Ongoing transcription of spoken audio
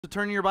So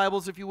turn your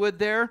Bibles, if you would,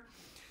 there.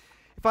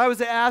 If I was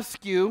to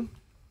ask you,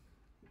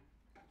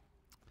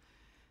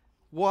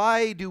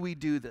 why do we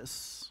do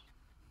this?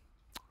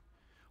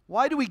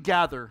 Why do we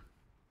gather?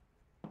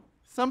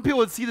 Some people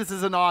would see this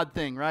as an odd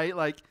thing, right?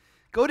 Like,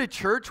 go to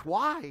church,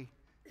 why?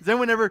 Does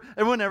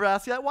everyone ever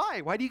ask you that? Why?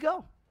 Why do you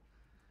go?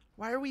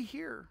 Why are we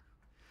here?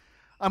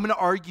 I'm going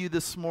to argue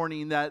this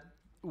morning that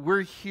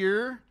we're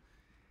here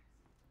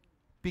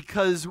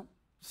because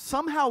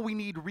somehow we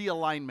need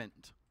realignment.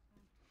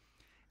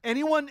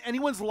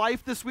 Anyone's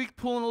life this week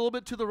pulling a little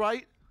bit to the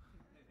right?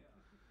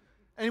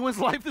 Anyone's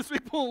life this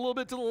week pulling a little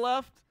bit to the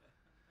left?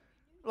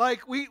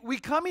 Like, we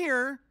come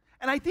here,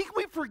 and I think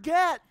we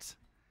forget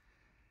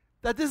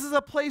that this is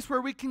a place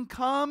where we can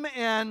come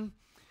and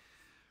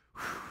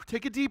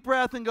take a deep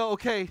breath and go,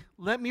 okay,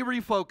 let me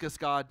refocus,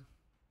 God.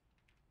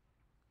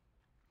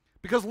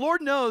 Because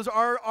Lord knows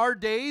our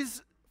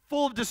days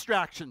full of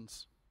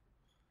distractions.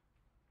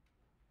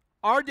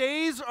 Our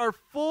days are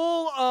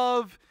full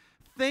of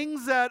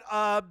things that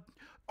are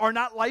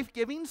not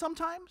life-giving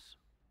sometimes.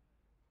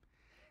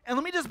 And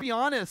let me just be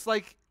honest,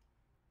 like,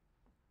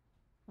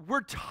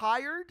 we're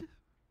tired.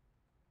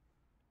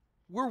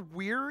 We're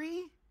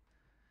weary.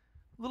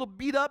 A little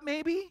beat up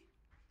maybe.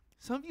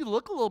 Some of you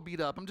look a little beat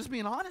up. I'm just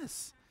being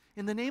honest.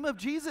 In the name of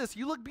Jesus,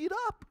 you look beat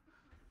up.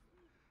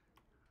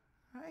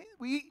 Right?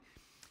 We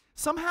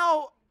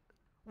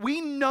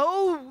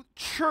know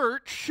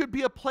church should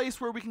be a place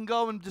where we can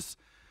go and just,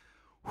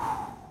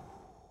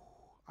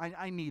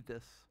 I need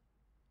this.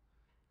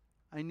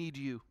 I need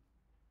you.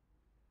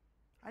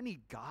 I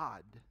need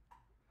God.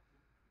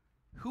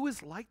 Who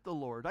is like the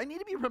Lord? I need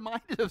to be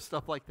reminded of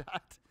stuff like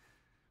that.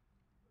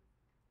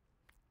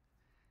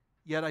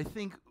 Yet I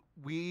think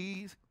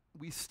we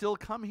still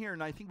come here,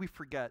 and I think we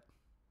forget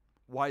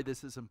why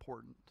this is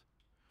important.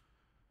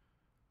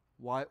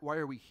 Why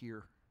are we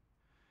here?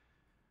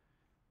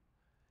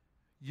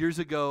 Years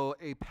ago,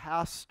 a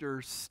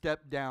pastor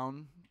stepped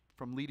down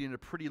from leading a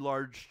pretty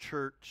large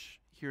church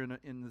here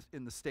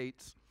in the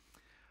States.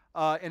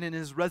 And in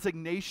his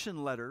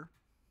resignation letter,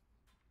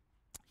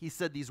 he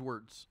said these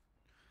words: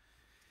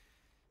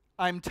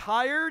 I'm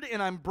tired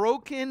and I'm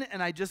broken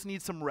and I just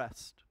need some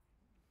rest.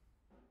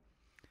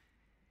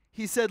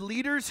 He said,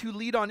 leaders who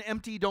lead on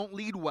empty don't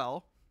lead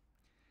well.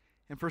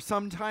 And for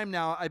some time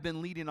now, I've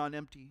been leading on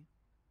empty.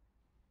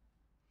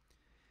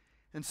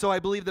 And so I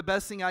believe the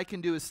best thing I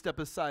can do is step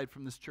aside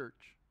from this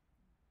church.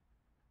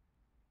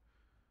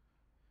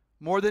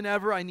 More than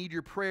ever, I need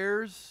your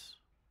prayers.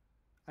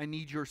 I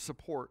need your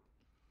support.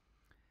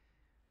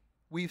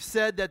 We've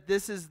said that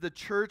this is the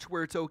church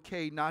where it's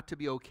okay not to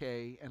be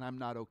okay, and I'm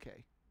not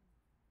okay.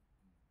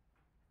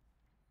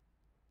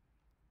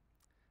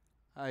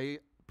 I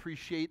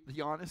appreciate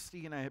the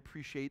honesty, and I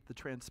appreciate the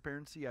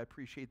transparency. I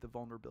appreciate the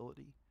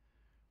vulnerability.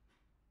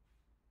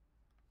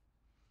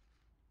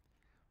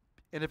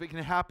 And if it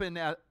can happen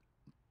at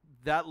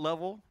that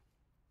level,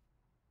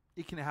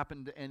 it can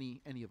happen to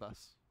any of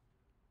us.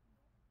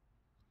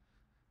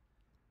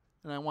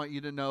 And I want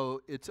you to know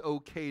it's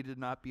okay to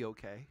not be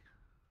okay.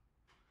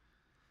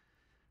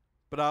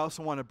 But I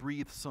also want to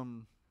breathe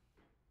some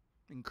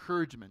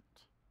encouragement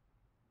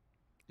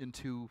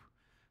into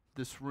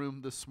this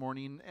room this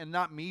morning, and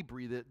not me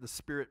breathe it, the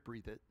Spirit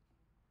breathe it.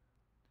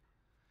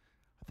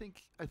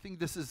 I think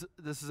this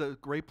is a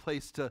great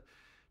place to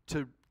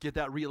get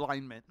that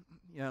realignment,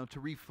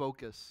 to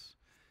refocus.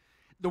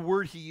 The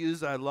word he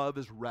used I love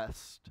is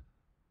rest.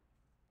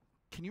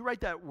 Can you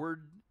write that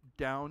word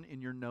down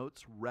in your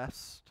notes,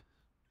 rest?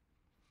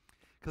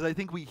 Because I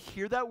think we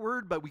hear that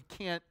word, but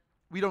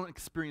we don't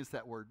experience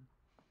that word.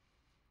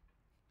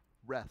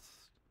 Rest.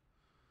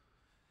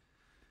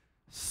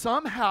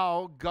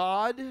 Somehow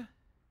God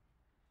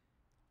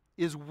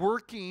is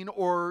working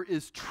or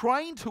is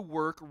trying to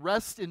work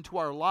rest into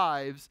our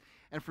lives,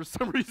 and for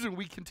some reason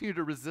we continue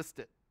to resist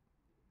it.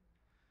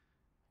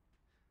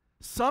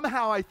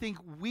 Somehow I think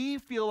we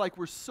feel like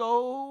we're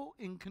so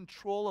in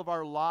control of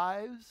our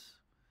lives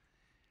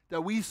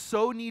that we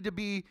so need to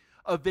be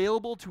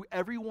available to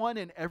everyone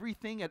and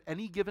everything at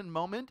any given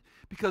moment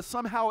because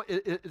somehow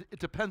it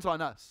depends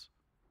on us.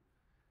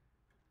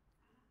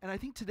 And I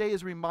think today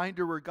is a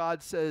reminder where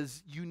God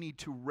says you need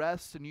to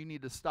rest and you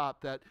need to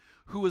stop. That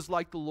who is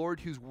like the Lord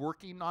who's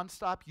working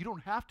nonstop, you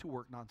don't have to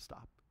work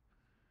nonstop.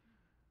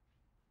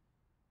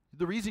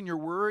 The reason you're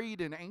worried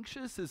and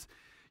anxious is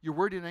you're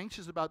worried and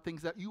anxious about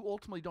things that you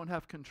ultimately don't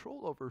have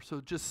control over. So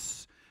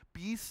just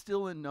be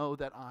still and know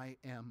that I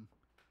am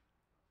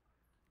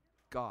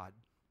God.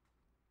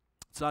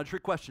 It's not a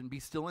trick question. Be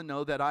still and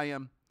know that I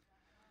am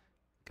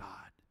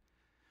God.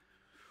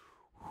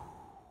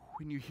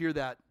 When you hear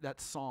that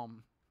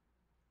psalm,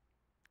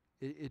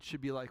 it should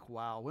be like,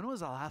 wow, when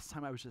was the last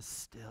time I was just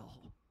still?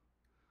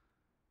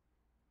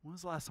 When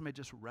was the last time I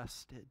just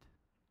rested?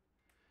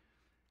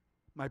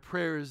 My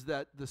prayer is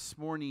that this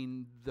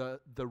morning the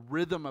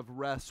rhythm of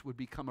rest would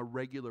become a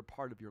regular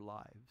part of your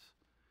lives.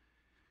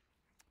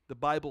 The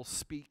Bible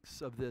speaks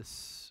of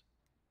this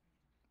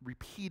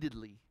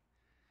repeatedly.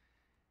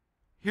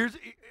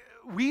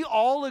 We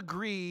all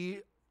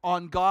agree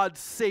on God's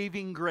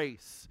saving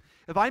grace.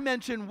 If I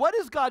mention, what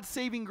is God's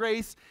saving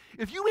grace?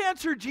 If you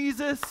answer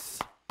Jesus,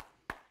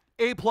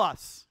 A+.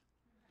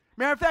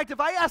 Matter of fact, if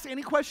I ask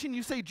any question,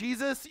 you say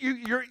Jesus,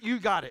 you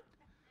got it.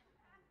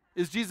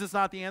 Is Jesus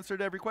not the answer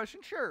to every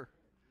question? Sure.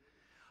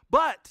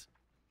 But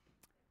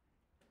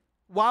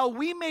while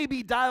we may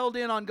be dialed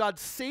in on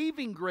God's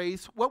saving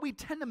grace, what we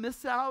tend to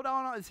miss out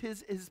on as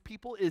his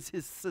people is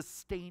his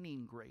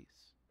sustaining grace.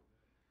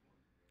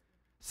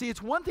 See,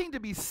 it's one thing to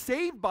be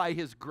saved by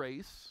his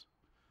grace,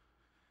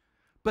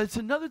 but it's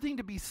another thing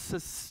to be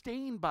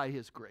sustained by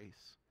his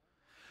grace.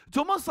 It's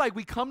almost like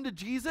we come to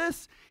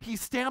Jesus, he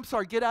stamps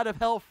our get out of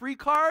hell free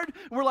card,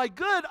 and we're like,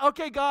 good,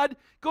 okay, God,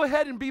 go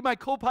ahead and be my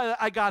co-pilot,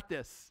 I got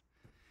this.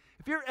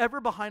 If you're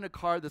ever behind a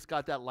car that's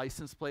got that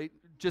license plate,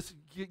 just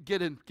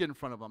get in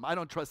front of them. I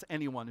don't trust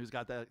anyone who's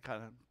got that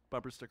kind of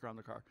bumper sticker on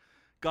the car.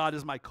 God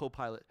is my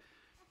co-pilot.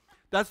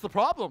 That's the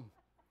problem.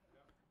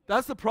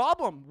 That's the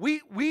problem.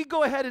 We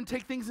go ahead and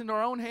take things into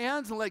our own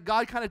hands and let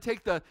God kind of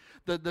take the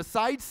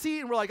side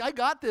seat, and we're like, I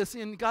got this.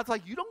 And God's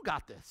like, you don't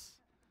got this.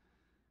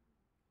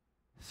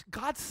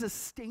 God's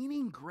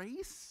sustaining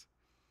grace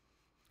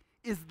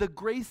is the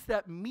grace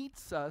that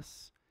meets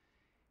us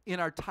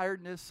in our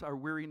tiredness, our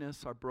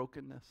weariness, our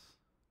brokenness.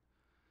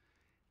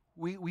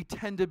 We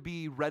tend to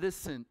be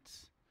reticent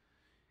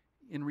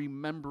in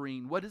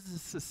remembering what does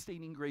this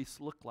sustaining grace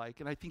look like.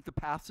 And I think the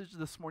passage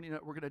this morning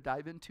that we're going to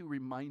dive into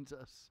reminds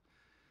us,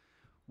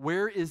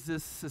 where is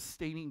this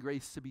sustaining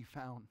grace to be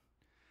found?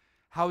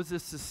 How is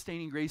this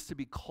sustaining grace to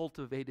be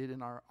cultivated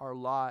in our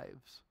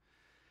lives?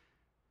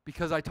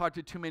 Because I talk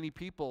to too many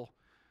people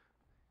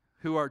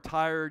who are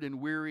tired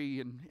and weary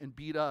and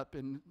beat up,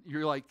 and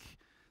you're like,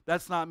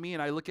 that's not me.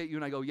 And I look at you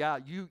and I go, yeah,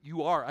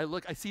 you are.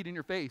 I see it in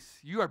your face.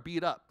 You are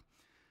beat up.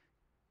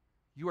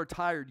 You are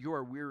tired. You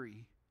are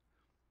weary.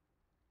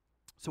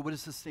 So what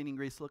does sustaining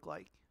grace look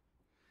like?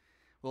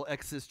 Well,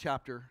 Exodus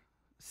chapter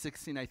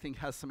 16, I think,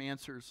 has some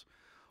answers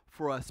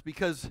for us,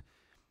 because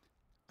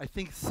I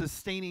think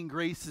sustaining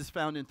grace is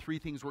found in three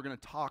things we're going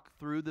to talk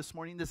through this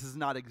morning. This is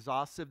not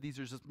exhaustive. These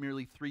are just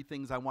merely three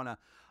things I want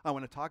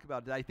to talk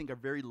about that I think are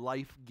very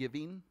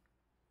life-giving.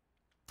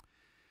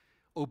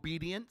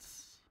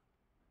 Obedience,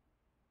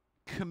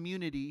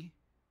 community,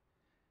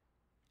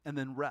 and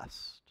then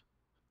rest.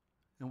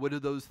 And what do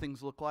those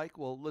things look like?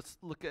 Well, let's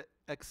look at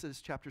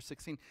Exodus chapter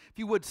 16. If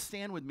you would,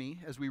 stand with me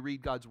as we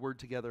read God's word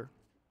together.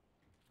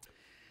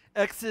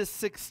 Exodus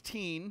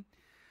 16.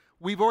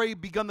 We've already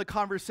begun the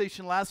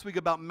conversation last week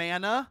about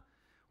manna.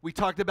 We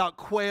talked about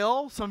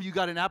quail. Some of you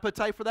got an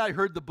appetite for that. I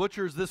heard the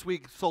butchers this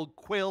week sold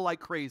quail like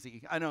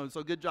crazy. I know,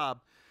 so good job.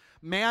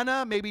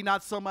 Manna, maybe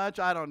not so much.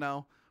 I don't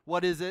know.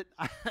 What is it?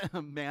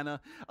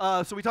 Manna.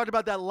 So we talked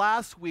about that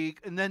last week,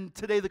 and then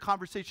today the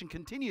conversation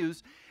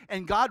continues,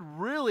 and God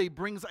really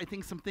brings, I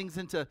think, some things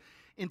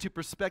into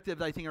perspective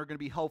that I think are going to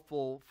be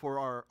helpful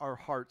for our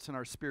hearts and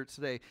our spirits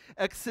today.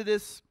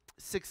 Exodus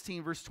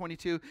 16, verse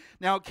 22.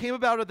 Now it came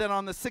about that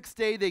on the sixth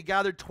day they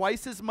gathered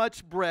twice as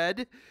much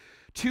bread,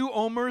 2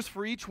 omers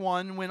for each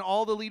one. When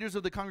all the leaders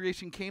of the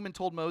congregation came and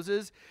told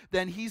Moses,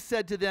 then he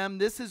said to them,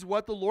 this is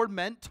what the Lord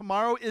meant.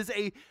 Tomorrow is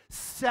a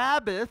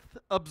Sabbath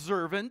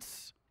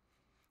observance,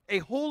 a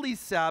holy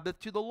Sabbath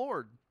to the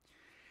Lord.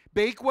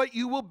 Bake what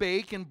you will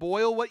bake and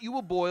boil what you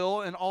will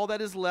boil, and all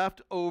that is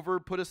left over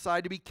put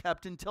aside to be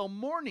kept until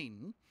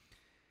morning.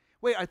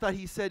 Wait, I thought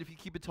he said if you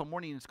keep it till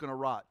morning, it's going to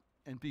rot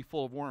and be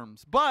full of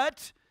worms.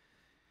 But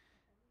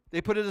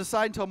they put it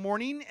aside until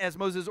morning, as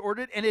Moses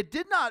ordered, and it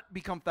did not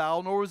become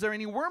foul, nor was there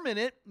any worm in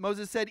it.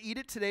 Moses said, eat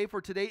it today, for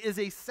today is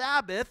a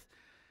Sabbath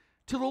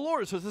to the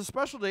Lord. So it's a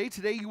special day.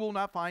 Today you will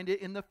not find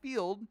it in the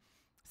field.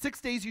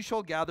 6 days you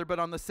shall gather, but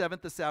on the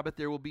seventh, the Sabbath,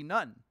 there will be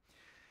none.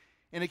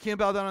 And it came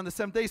about that on the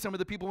seventh day, some of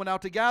the people went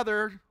out to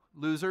gather,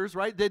 losers,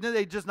 right? Didn't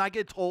they just not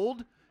get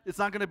told it's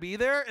not going to be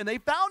there? And they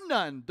found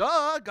none.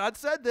 Duh, God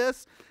said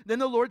this. Then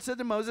the Lord said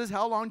to Moses,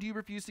 how long do you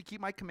refuse to keep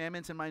my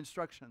commandments and my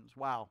instructions?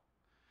 Wow.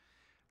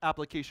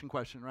 Application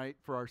question, right,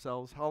 for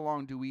ourselves. How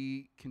long do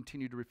we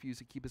continue to refuse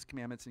to keep his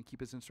commandments and keep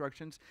his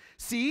instructions?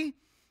 See,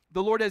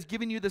 the Lord has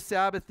given you the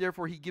Sabbath,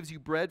 therefore he gives you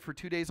bread for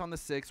 2 days on the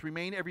sixth.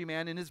 Remain every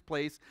man in his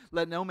place.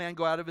 Let no man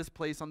go out of his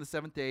place on the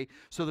seventh day.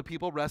 So the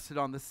people rested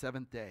on the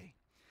seventh day.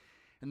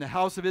 And the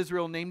house of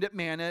Israel named it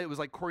manna. It was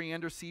like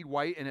coriander seed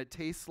white, and it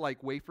tastes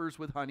like wafers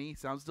with honey.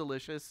 Sounds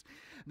delicious.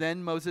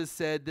 Then Moses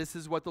said, this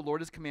is what the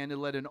Lord has commanded.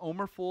 Let an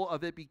omer full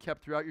of it be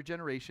kept throughout your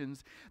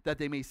generations, that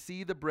they may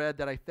see the bread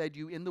that I fed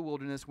you in the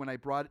wilderness when I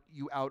brought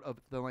you out of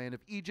the land of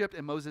Egypt.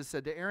 And Moses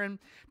said to Aaron,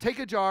 take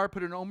a jar,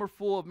 put an omer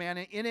full of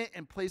manna in it,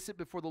 and place it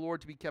before the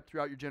Lord to be kept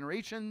throughout your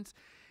generations.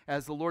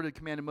 As the Lord had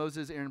commanded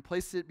Moses, Aaron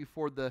placed it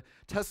before the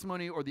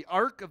testimony, or the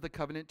ark of the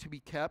covenant, to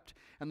be kept.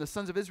 And the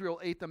sons of Israel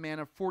ate the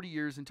manna 40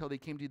 years until they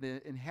came to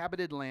the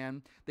inhabited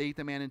land. They ate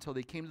the manna until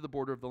they came to the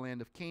border of the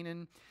land of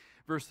Canaan.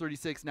 Verse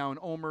 36, now an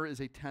omer is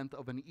a tenth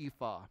of an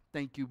ephah.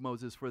 Thank you,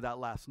 Moses, for that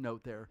last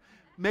note there.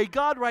 May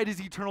God write his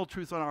eternal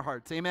truth on our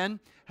hearts. Amen?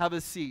 Have a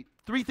seat.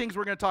 3 things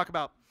we're going to talk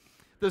about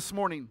this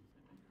morning.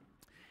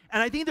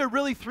 And I think there are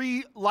really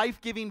 3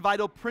 life-giving,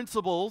 vital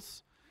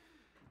principles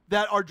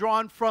that are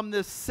drawn from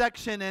this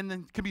section and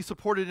then can be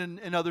supported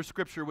in other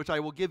scripture, which I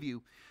will give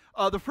you.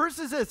 The first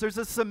is this: there's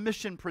a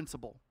submission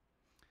principle.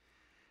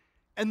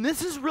 And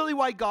this is really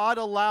why God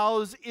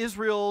allows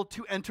Israel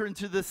to enter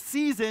into this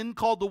season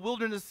called the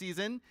wilderness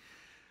season.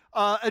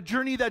 A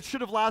journey that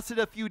should have lasted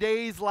a few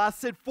days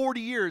lasted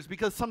 40 years,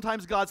 because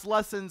sometimes God's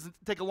lessons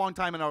take a long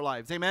time in our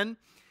lives. Amen?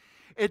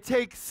 It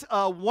takes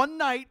one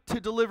night to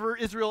deliver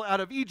Israel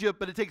out of Egypt,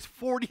 but it takes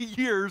 40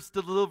 years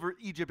to deliver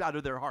Egypt out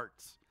of their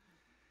hearts.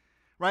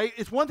 Right?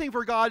 It's one thing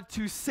for God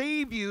to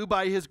save you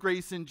by his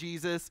grace in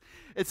Jesus.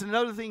 It's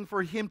another thing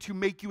for him to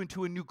make you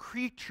into a new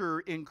creature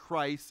in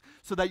Christ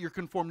so that you're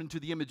conformed into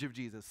the image of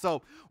Jesus.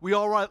 So we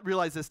all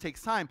realize this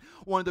takes time.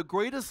 One of the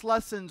greatest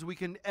lessons we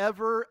can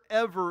ever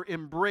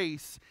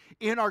embrace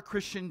in our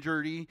Christian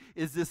journey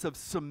is this of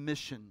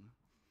submission,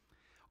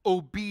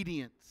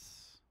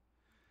 obedience.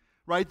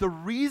 Right? The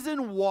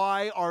reason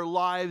why our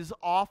lives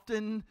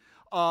often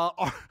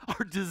are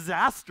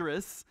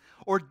disastrous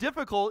or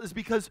difficult is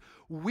because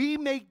we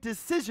make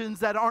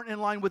decisions that aren't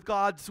in line with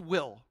God's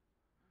will.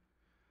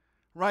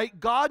 Right?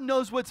 God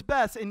knows what's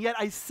best, and yet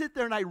I sit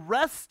there and I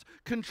wrest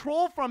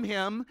control from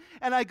him,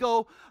 and I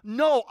go,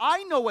 no,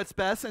 I know what's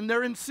best, and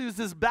there ensues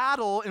this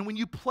battle, and when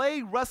you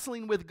play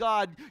wrestling with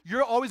God,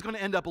 you're always going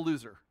to end up a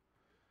loser.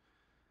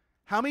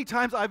 How many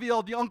times I've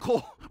yelled the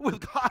uncle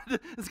with God,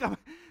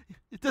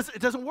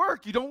 it doesn't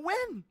work, you don't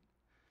win.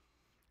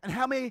 And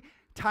how many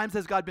times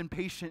has God been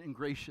patient and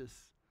gracious?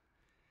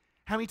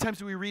 How many times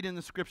do we read in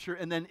the scripture,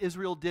 and then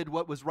Israel did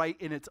what was right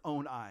in its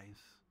own eyes?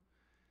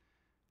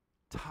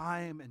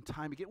 Time and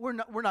time again.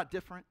 We're not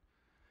different.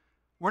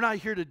 We're not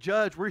here to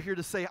judge. We're here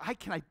to say, I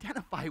can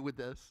identify with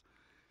this.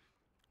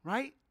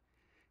 Right?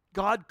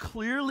 God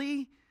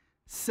clearly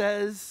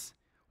says,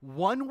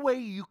 one way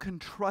you can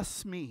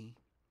trust me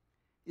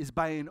is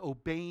by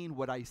obeying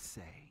what I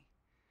say.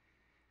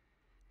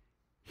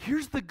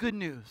 Here's the good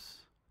news.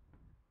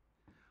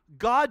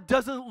 God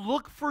doesn't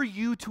look for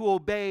you to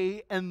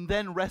obey and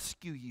then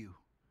rescue you.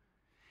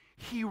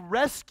 He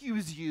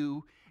rescues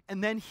you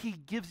and then he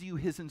gives you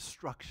his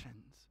instructions.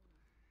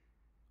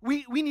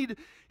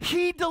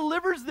 He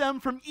delivers them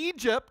from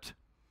Egypt,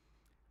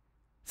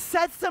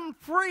 sets them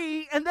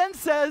free, and then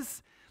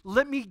says,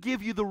 let me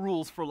give you the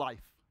rules for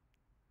life.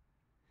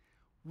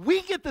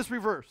 We get this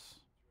reverse.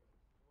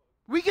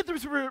 We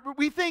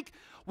think,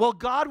 well,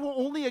 God will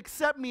only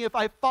accept me if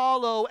I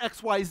follow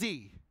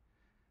XYZ.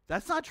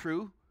 That's not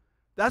true.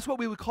 That's what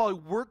we would call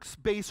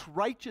works-based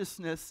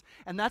righteousness,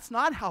 and that's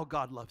not how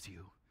God loves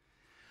you.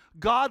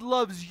 God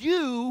loves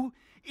you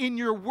in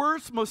your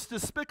worst, most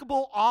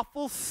despicable,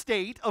 awful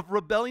state of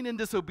rebellion and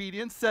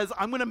disobedience, says,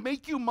 I'm going to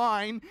make you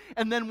mine,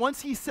 and then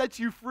once he sets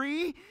you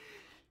free,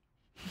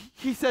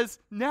 he says,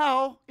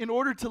 now, in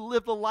order to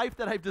live the life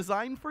that I've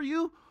designed for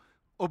you,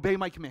 obey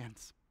my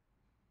commands.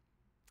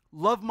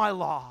 Love my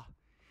law.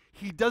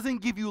 He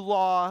doesn't give you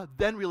law,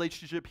 then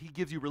relationship. He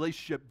gives you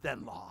relationship,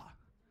 then law.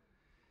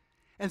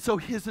 And so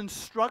his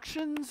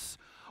instructions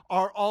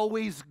are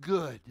always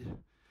good.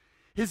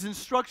 His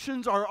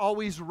instructions are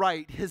always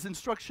right. His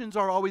instructions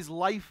are always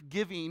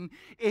life-giving.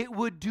 It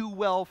would do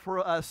well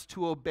for us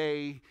to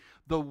obey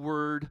the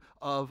word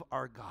of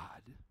our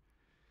God.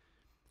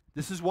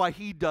 This is why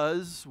he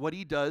does what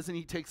he does, and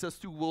he takes us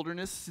through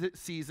wilderness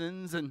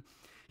seasons, and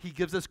he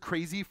gives us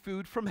crazy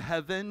food from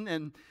heaven,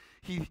 and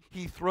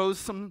he throws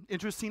some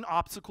interesting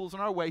obstacles in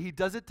our way. He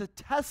does it to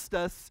test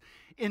us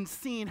in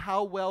seeing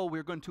how well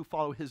we're going to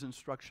follow his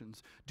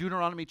instructions.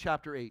 Deuteronomy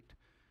chapter 8.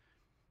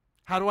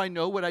 How do I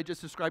know what I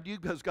just described to you?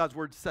 Because God's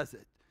word says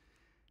it.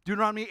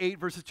 Deuteronomy 8,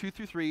 verses 2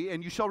 through 3,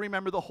 and you shall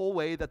remember the whole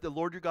way that the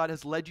Lord your God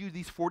has led you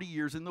these 40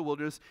 years in the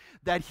wilderness,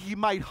 that he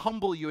might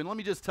humble you. And let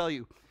me just tell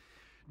you,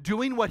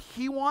 doing what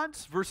he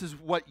wants versus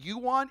what you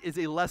want is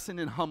a lesson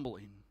in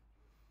humbling.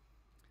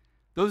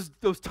 Those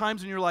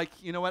times when you're like,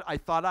 you know what, I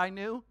thought I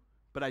knew,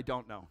 but I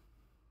don't know.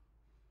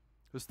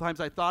 Those times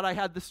I thought I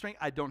had the strength,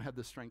 I don't have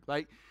the strength,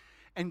 right?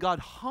 And God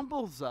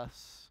humbles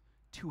us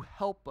to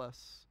help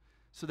us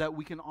so that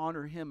we can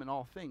honor him in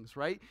all things,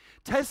 right?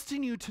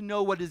 Testing you to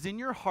know what is in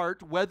your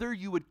heart, whether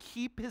you would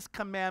keep his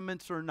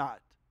commandments or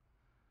not.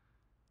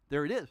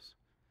 There it is.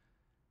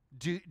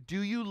 Do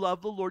you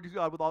love the Lord your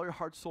God with all your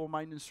heart, soul,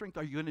 mind, and strength?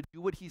 Are you going to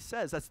do what he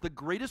says? That's the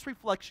greatest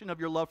reflection of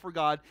your love for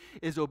God,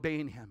 is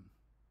obeying him.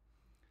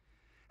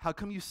 How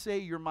come you say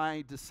you're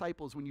my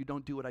disciples when you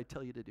don't do what I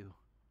tell you to do?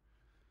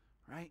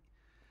 Right?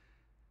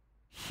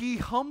 He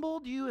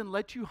humbled you and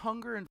let you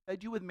hunger and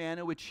fed you with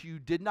manna, which you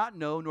did not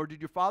know, nor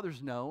did your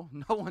fathers know.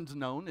 No one's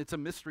known. It's a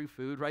mystery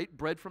food, right?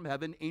 Bread from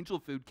heaven, angel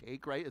food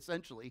cake, right?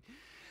 Essentially.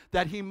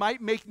 That he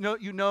might make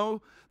you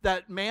know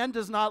that man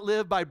does not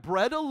live by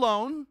bread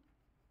alone,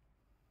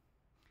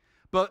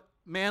 but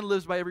man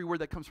lives by every word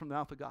that comes from the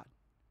mouth of God.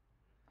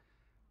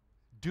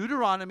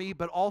 Deuteronomy,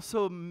 but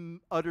also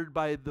uttered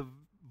by the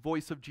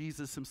voice of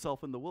Jesus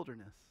himself in the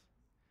wilderness,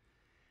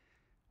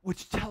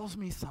 which tells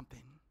me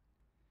something.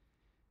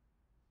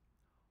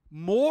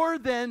 More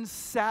than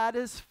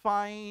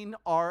satisfying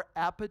our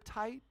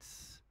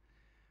appetites,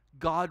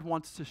 God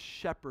wants to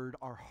shepherd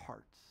our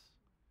hearts.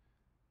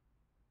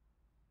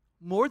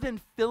 more than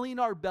filling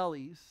our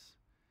bellies,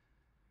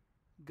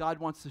 God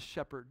wants to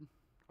shepherd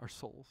our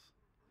souls.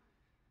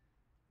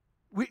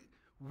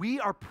 We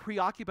are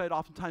preoccupied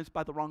oftentimes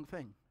by the wrong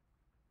thing.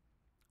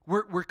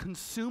 We're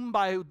consumed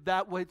by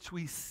that which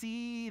we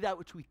see, that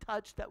which we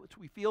touch, that which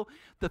we feel,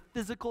 the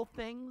physical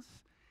things,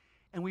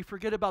 and we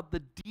forget about the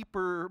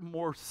deeper,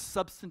 more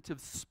substantive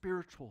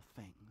spiritual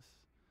things.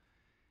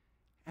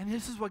 And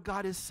this is what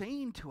God is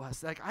saying to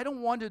us. Like, I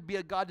don't want to be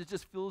a God that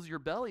just fills your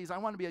bellies. I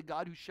want to be a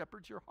God who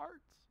shepherds your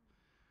hearts.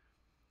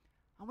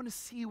 I want to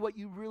see what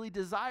you really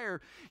desire.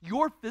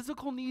 Your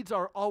physical needs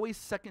are always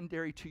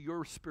secondary to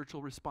your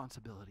spiritual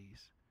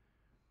responsibilities.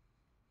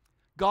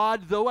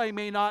 God, though I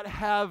may not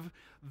have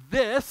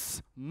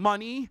this,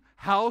 money,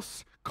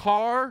 house,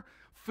 car,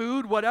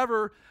 food,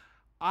 whatever,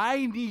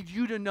 I need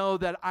you to know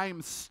that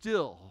I'm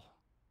still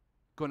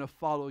going to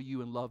follow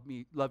you and love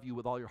you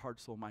with all your heart,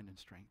 soul, mind, and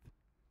strength.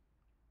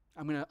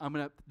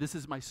 This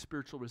is my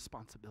spiritual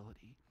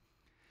responsibility.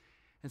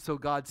 And so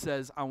God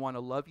says, I want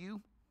to love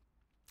you.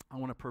 I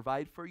want to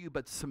provide for you,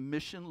 but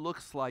submission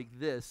looks like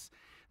this,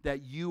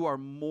 that you are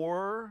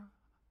more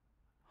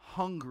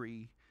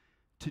hungry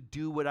to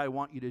do what I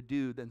want you to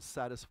do than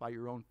satisfy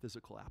your own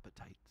physical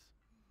appetites.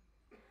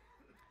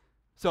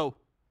 So,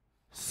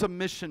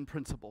 submission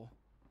principle.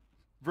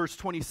 Verse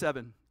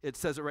 27, it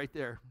says it right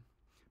there.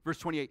 Verse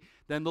 28,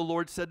 then the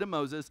Lord said to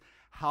Moses,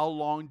 how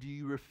long do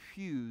you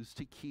refuse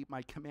to keep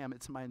my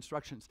commandments and my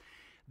instructions?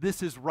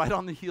 This is right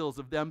on the heels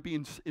of them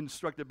being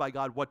instructed by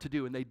God what to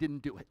do, and they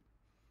didn't do it.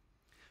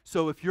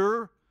 So if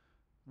you're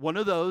one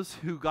of those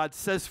who God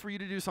says for you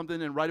to do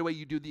something and right away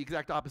you do the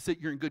exact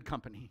opposite, you're in good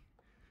company.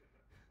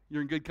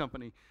 You're in good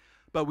company.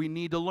 But we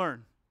need to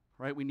learn,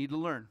 right? We need to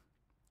learn.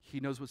 He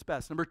knows what's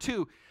best. Number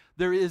 2,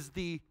 there is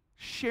the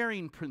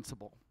sharing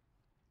principle.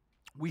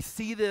 We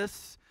see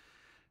this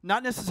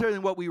not necessarily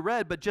in what we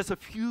read, but just a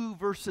few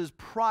verses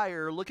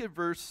prior. Look at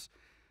verse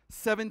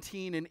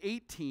 17 and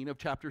 18 of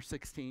chapter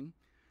 16.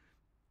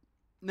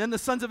 And then the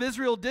sons of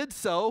Israel did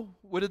so.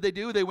 What did they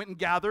do? They went and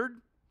gathered.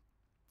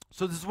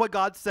 So this is what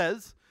God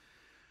says.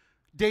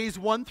 Days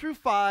 1 through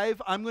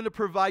 5, I'm going to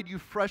provide you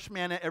fresh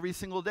manna every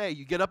single day.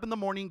 You get up in the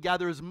morning,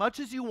 gather as much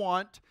as you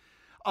want,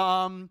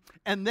 and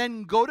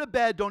then go to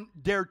bed.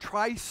 Don't dare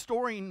try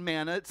storing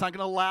manna. It's not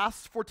going to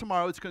last for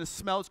tomorrow. It's going to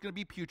smell. It's going to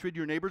be putrid.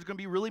 Your neighbor's going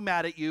to be really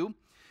mad at you.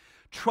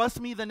 Trust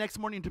me the next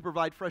morning to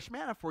provide fresh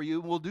manna for you.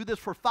 We'll do this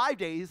for 5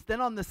 days.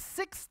 Then on the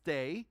 6th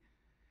day,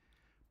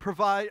 I'm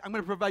going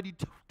to provide you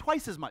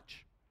twice as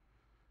much.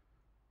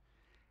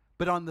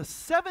 But on the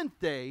 7th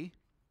day,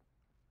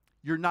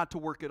 you're not to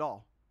work at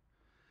all.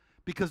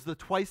 Because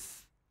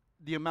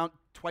the amount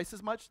twice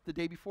as much the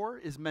day before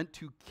is meant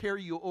to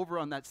carry you over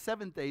on that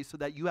 7th day so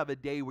that you have a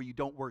day where you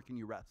don't work and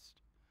you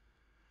rest.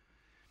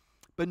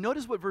 But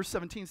notice what verse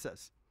 17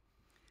 says.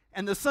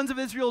 And the sons of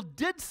Israel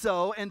did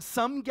so, and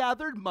some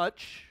gathered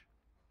much,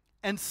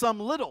 and some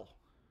little.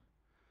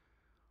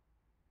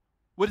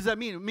 What does that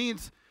mean? It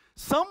means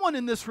someone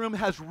in this room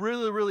has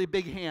really, really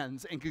big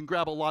hands and can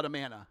grab a lot of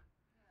manna.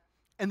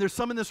 And there's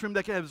some in this room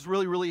that has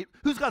really,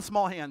 who's got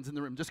small hands in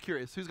the room? Just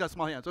curious. Who's got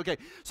small hands? Okay,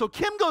 so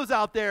Kim goes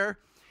out there,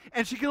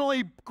 and she can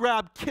only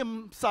grab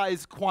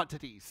Kim-size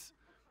quantities.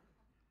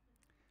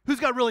 Who's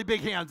got really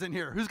big hands in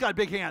here? Who's got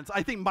big hands?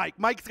 I think Mike.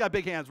 Mike's got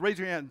big hands. Raise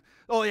your hand.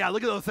 Oh, yeah,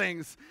 look at those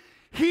things.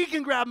 He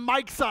can grab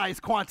Mike-size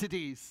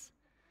quantities,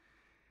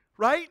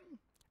 right?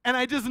 And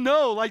I just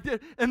know,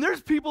 and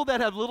there's people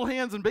that have little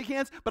hands and big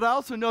hands, but I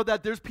also know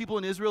that there's people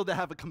in Israel that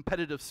have a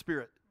competitive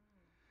spirit.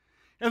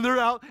 And they're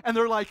out, and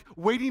they're like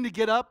waiting to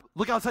get up,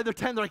 look outside their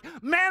tent, they're like,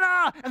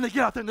 manna! And they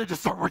get out there and they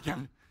just start working.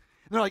 And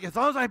they're like, as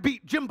long as I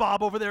beat Jim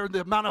Bob over there,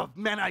 the amount of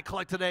manna I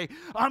collect today,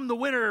 I'm the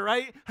winner,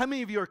 right? How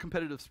many of you are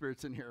competitive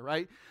spirits in here,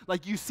 right?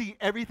 Like you see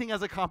everything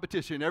as a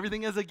competition,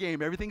 everything as a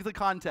game, everything's a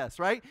contest,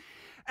 right?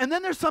 And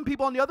then there's some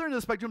people on the other end of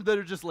the spectrum that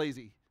are just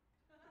lazy.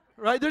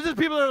 Right? There's just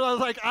people that are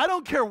like, I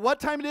don't care what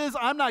time it is,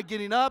 I'm not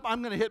getting up,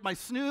 I'm going to hit my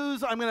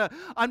snooze,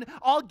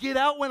 I'll get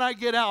out when I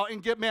get out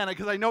and get manna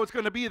because I know it's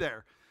going to be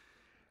there.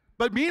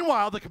 But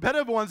meanwhile, the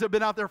competitive ones have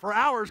been out there for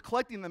hours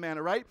collecting the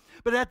manna, right?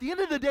 But at the end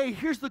of the day,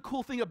 here's the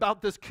cool thing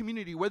about this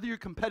community. Whether you're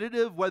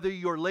competitive, whether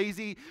you're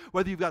lazy,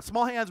 whether you've got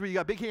small hands, whether you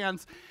got big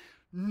hands,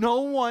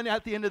 no one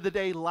at the end of the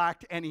day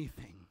lacked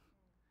anything.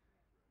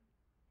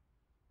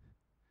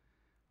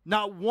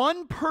 Not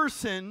one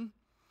person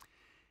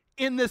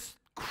in this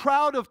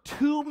crowd of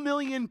 2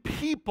 million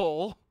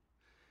people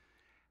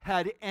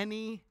had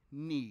any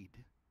need.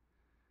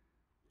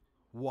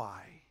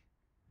 Why?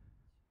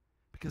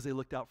 Because they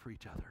looked out for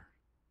each other.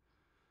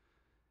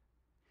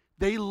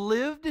 They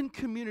lived in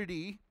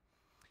community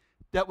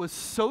that was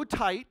so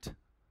tight,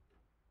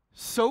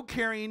 so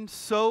caring,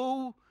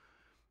 so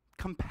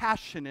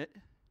compassionate,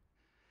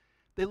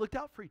 they looked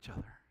out for each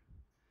other.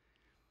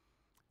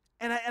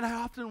 And I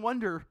often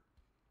wonder,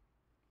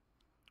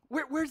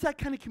 where's that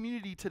kind of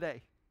community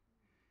today?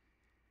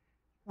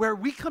 Where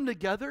we come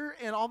together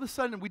and all of a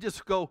sudden we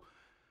just go,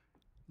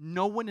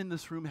 no one in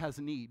this room has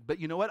a need. But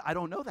you know what? I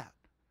don't know that.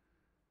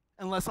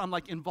 Unless I'm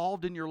like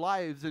involved in your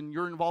lives and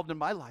you're involved in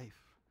my life.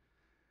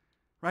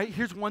 Right?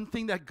 Here's one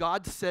thing that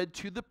God said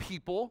to the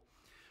people.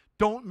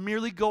 Don't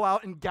merely go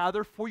out and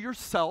gather for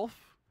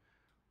yourself.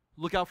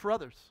 Look out for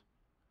others.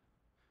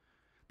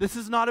 This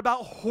is not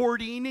about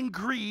hoarding and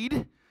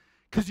greed,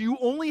 because you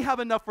only have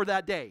enough for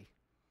that day.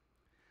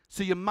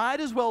 So you might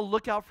as well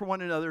look out for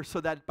one another so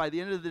that by the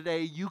end of the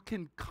day, you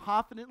can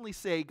confidently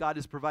say God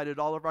has provided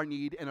all of our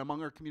need, and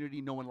among our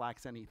community, no one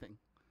lacks anything.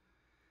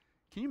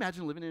 Can you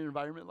imagine living in an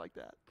environment like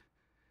that?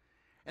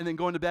 And then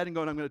going to bed and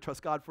going, I'm going to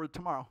trust God for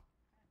tomorrow.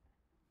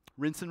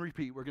 Rinse and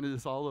repeat. We're going to do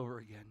this all over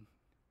again.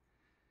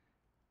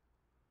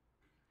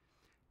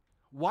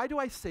 Why do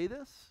I say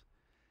this?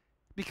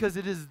 Because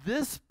it is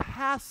this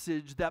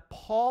passage that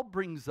Paul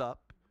brings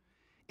up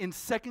in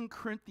 2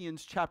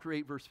 Corinthians chapter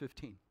 8, verse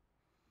 15.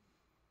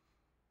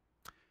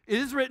 It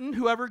is written,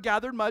 whoever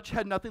gathered much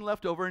had nothing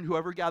left over, and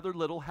whoever gathered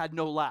little had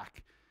no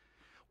lack.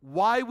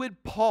 Why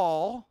would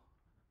Paul,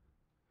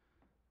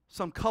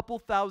 some couple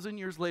thousand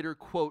years later,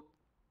 quote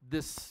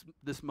this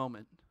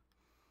moment?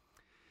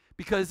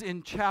 Because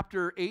in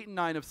chapter 8 and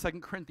 9 of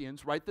 2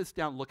 Corinthians, write this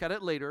down, look at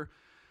it later,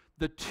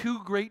 the two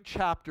great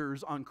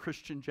chapters on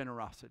Christian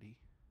generosity.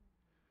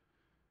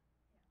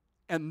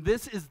 And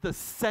this is the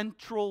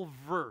central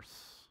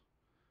verse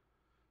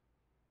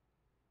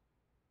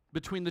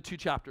between the two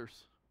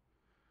chapters.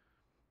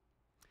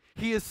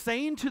 He is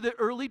saying to the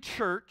early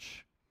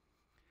church,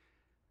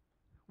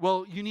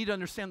 well, you need to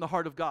understand the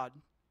heart of God.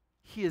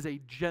 He is a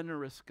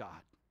generous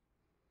God.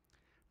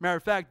 Matter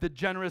of fact, the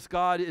generous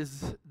God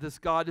is this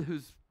God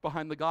who's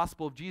behind the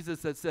gospel of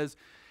Jesus that says,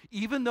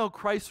 even though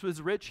Christ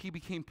was rich, he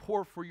became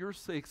poor for your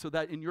sake so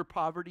that in your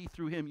poverty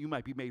through him you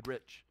might be made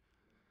rich.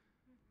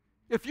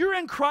 If you're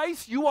in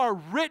Christ, you are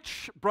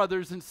rich,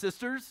 brothers and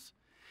sisters.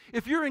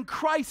 If you're in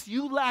Christ,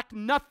 you lack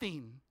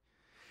nothing.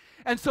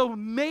 And so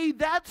may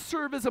that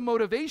serve as a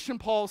motivation,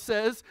 Paul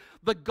says.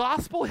 The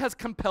gospel has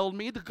compelled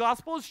me. The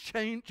gospel has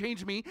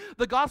changed me.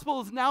 The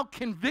gospel is now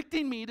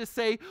convicting me to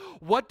say,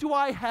 what do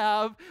I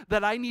have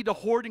that I need to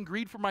hoard and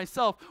greed for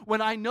myself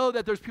when I know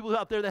that there's people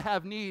out there that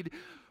have need?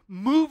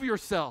 Move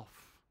yourself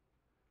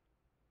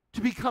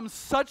to become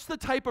such the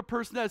type of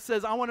person that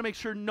says, I want to make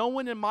sure no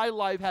one in my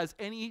life has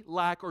any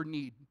lack or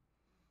need.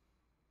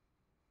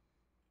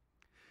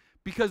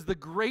 Because the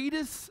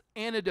greatest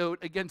antidote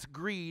against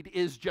greed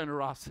is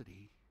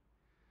generosity.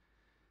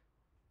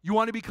 You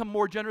want to become a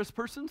more generous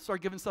person?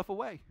 Start giving stuff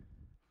away.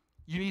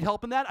 You need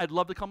help in that? I'd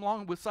love to come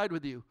along with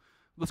you.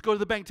 Let's go to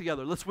the bank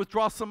together. Let's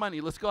withdraw some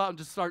money. Let's go out and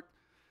just start.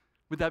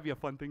 Would that be a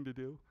fun thing to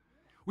do?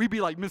 We'd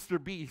be like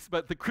Mr. Beast,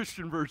 but the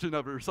Christian version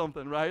of it or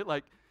something, right?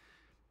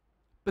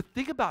 But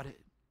think about it.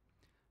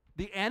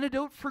 The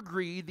antidote for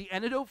greed, the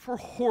antidote for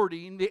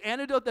hoarding, the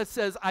antidote that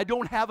says, I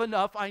don't have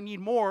enough, I need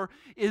more,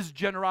 is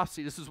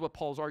generosity. This is what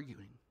Paul's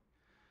arguing.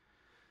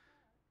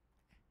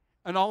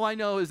 And all I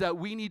know is that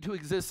we need to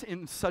exist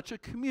in such a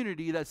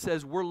community that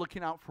says we're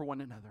looking out for one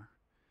another.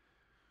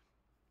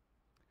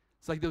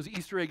 It's like those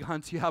Easter egg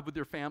hunts you have with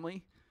your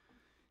family,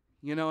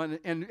 you know,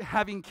 and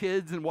having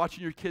kids and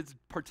watching your kids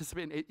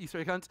participate in Easter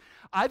egg hunts.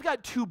 I've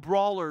got two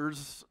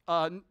brawlers.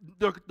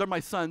 They're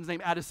my sons,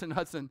 named Addison and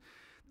Hudson.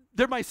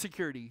 They're my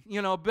security.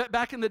 You know,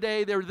 back in the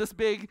day, they were this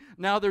big.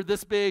 Now they're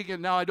this big,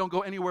 and now I don't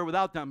go anywhere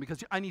without them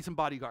because I need some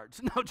bodyguards.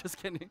 No, just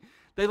kidding.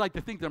 They like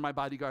to think they're my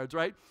bodyguards,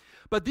 right?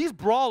 But these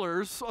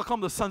brawlers, I'll call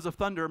them the Sons of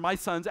Thunder, my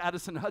sons,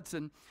 Addison and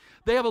Hudson,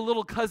 they have a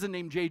little cousin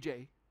named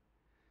JJ.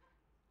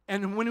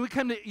 And when we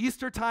come to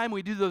Easter time,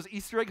 we do those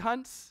Easter egg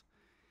hunts.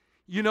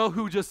 You know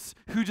who just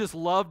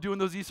love doing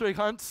those Easter egg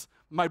hunts?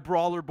 My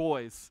brawler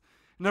boys.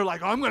 And they're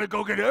like, I'm going to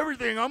go get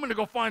everything. I'm going to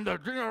go find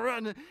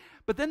the...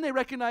 But then they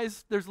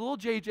recognize there's little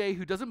JJ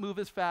who doesn't move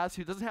as fast,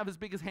 who doesn't have as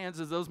big as hands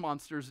as those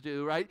monsters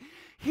do, right?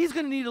 He's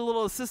going to need a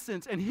little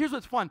assistance. And here's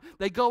what's fun.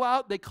 They go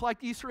out, they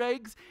collect Easter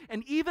eggs,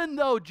 and even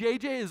though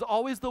JJ is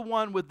always the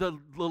one with the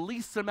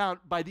least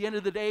amount, by the end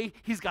of the day,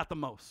 he's got the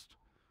most.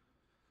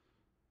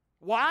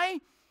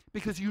 Why?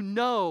 Because you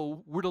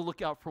know we're to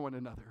look out for one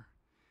another.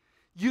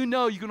 You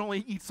know you can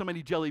only eat so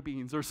many jelly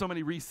beans or so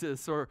many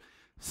Reese's or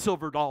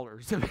silver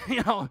dollars,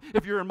 you know,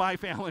 if you're in my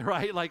family,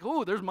 right? Like,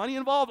 oh, there's money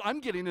involved.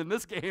 I'm getting in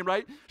this game,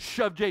 right?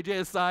 Shove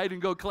JJ aside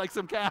and go collect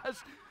some cash.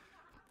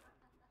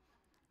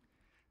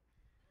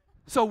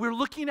 So we're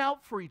looking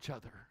out for each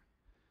other,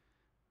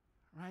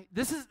 right?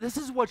 This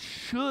is what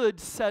should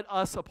set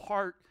us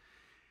apart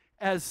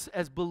as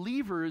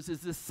believers, is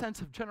this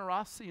sense of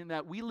generosity in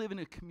that we live in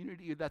a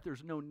community that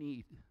there's no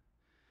need.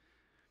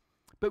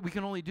 But we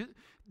can only do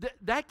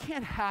that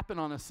can't happen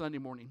on a Sunday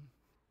morning.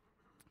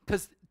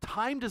 Because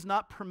time does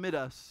not permit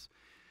us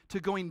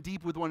to going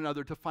deep with one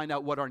another to find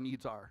out what our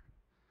needs are.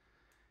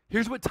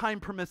 Here's what time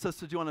permits us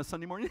to do on a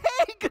Sunday morning.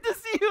 Hey, good to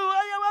see you.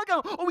 Oh, yeah,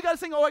 welcome. Oh, we got to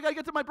sing. Oh, I got to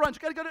get to my brunch.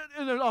 Got to go to,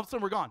 and then all of a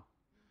sudden we're gone.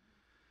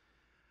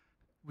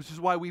 Which is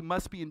why we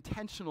must be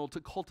intentional to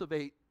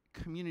cultivate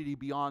community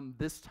beyond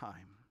this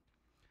time.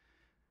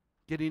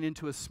 Getting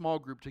into a small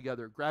group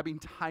together, grabbing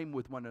time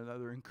with one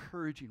another,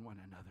 encouraging one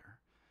another.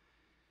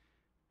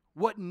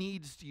 What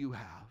needs do you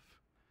have?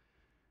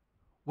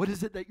 What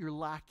is it that you're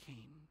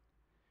lacking?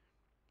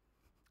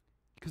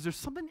 Because there's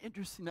something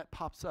interesting that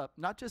pops up,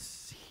 not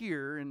just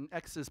here in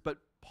Exodus, but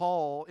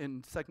Paul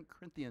in 2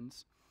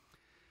 Corinthians.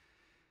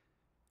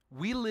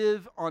 We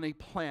live on a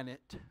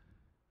planet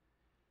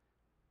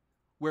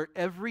where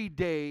every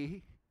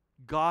day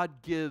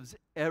God gives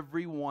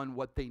everyone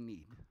what they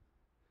need.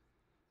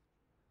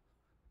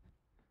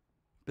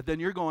 But then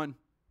you're going,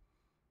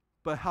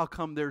 but how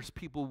come there's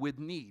people with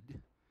need?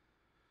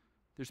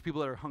 There's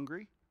people that are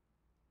hungry.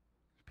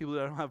 There's people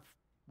that don't have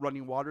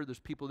running water. There's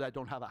people that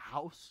don't have a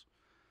house.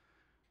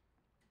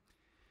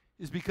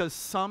 Is because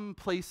some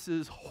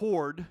places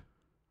hoard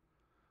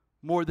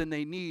more than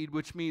they need,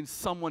 which means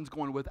someone's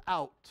going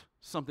without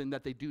something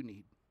that they do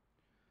need.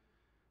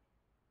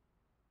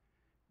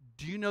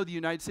 Do you know the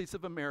United States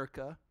of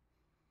America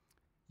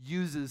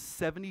uses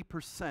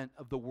 70%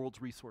 of the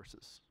world's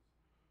resources?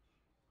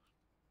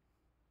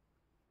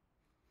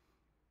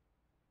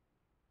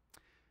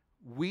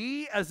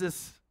 We, as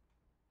this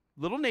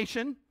little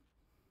nation,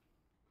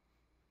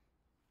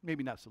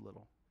 maybe not so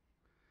little,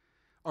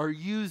 are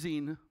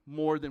using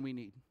more than we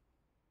need.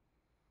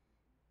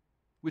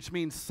 Which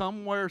means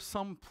somewhere,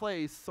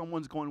 someplace,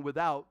 someone's going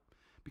without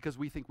because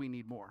we think we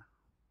need more.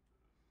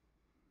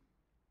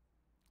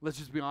 Let's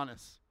just be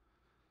honest.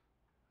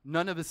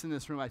 None of us in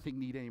this room, I think,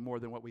 need any more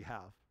than what we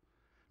have.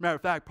 Matter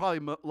of fact,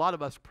 probably a lot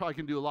of us probably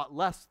can do a lot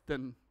less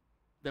than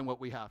what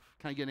we have.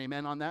 Can I get an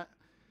amen on that?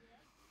 Yeah.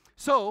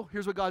 So,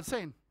 here's what God's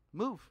saying.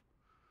 Move.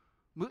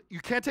 You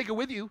can't take it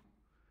with you.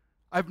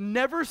 I've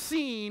never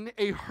seen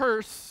a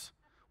hearse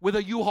with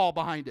a U-Haul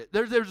behind it.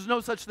 There's no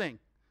such thing.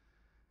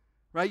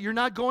 Right? You're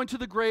not going to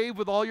the grave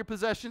with all your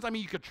possessions. I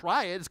mean, you could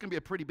try it. It's going to be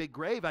a pretty big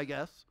grave, I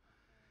guess.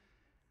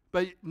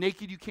 But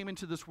naked you came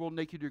into this world,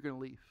 naked you're going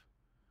to leave.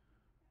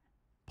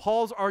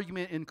 Paul's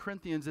argument in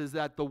Corinthians is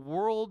that the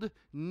world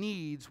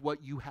needs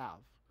what you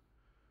have.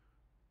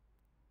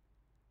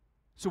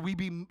 So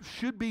we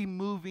should be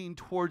moving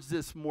towards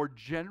this more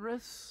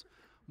generous,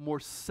 more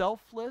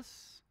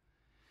selfless,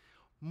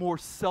 more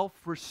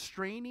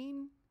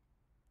self-restraining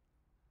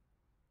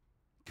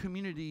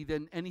community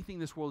than anything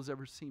this world has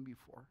ever seen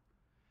before.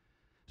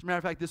 As a matter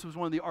of fact, this was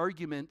one of the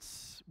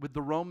arguments with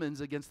the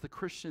Romans against the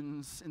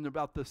Christians in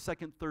about the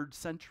 2nd, 3rd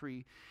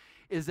century,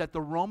 is that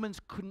the Romans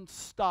couldn't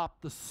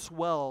stop the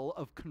swell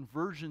of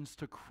conversions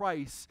to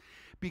Christ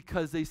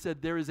because they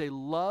said there is a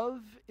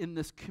love in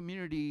this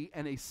community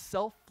and a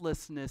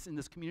selflessness in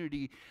this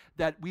community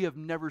that we have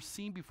never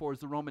seen before as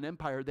the Roman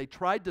Empire. They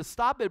tried to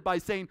stop it by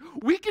saying,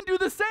 we can do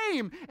the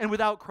same. And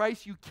without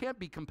Christ, you can't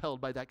be compelled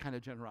by that kind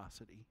of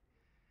generosity.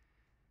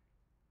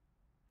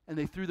 And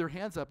they threw their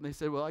hands up and they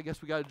said, well, I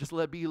guess we got to just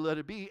let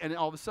it be. And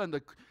all of a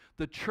sudden,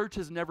 the church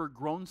has never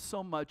grown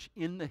so much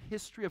in the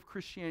history of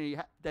Christianity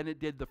than it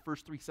did the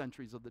first 3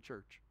 centuries of the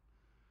church.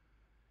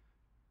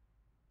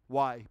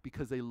 Why?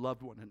 Because they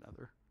loved one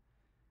another.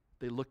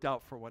 They looked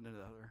out for one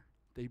another.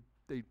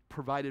 They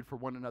provided for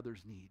one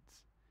another's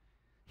needs.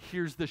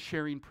 Here's the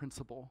sharing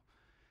principle.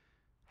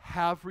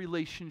 Have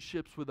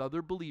relationships with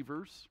other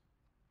believers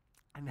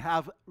and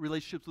have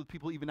relationships with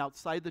people even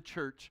outside the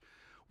church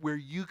where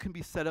you can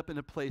be set up in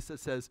a place that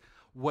says,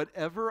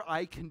 whatever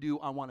I can do,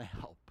 I want to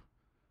help.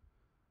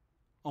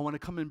 I want to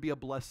come and be a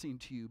blessing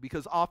to you.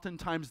 Because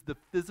oftentimes the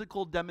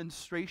physical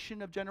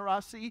demonstration of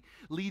generosity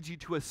leads you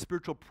to a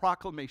spiritual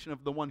proclamation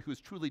of the one who is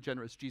truly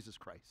generous, Jesus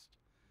Christ.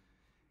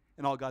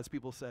 And all God's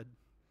people said.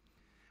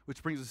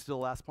 Which brings us to the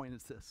last point,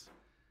 it's this.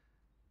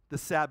 The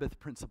Sabbath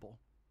principle.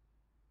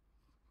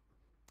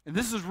 And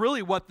this is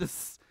really what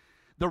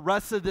the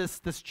rest of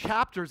this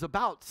chapter is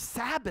about.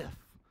 Sabbath.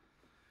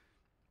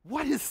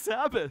 What is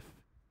Sabbath?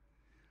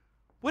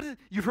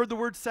 You've heard the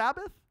word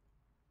Sabbath?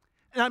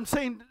 And I'm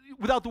saying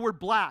without the word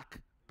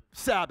black,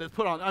 Sabbath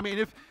put on. I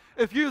mean,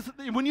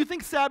 when you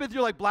think Sabbath,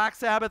 you're like Black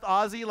Sabbath,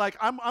 Ozzy, like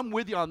I'm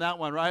with you on that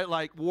one, right?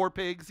 Like War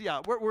Pigs,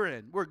 yeah, we're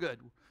in, we're good.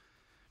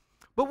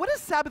 But what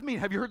does Sabbath mean?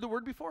 Have you heard the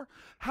word before?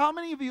 How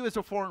many of you, it's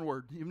a foreign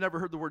word, you've never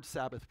heard the word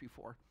Sabbath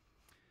before?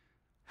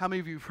 How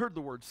many of you have heard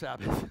the word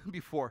Sabbath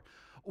before?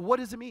 What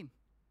does it mean?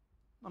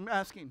 I'm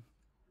asking.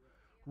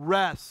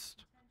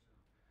 Rest.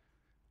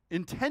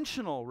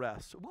 Intentional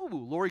rest. Ooh,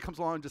 Lori comes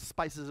along and just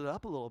spices it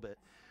up a little bit.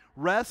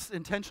 Rest,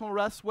 intentional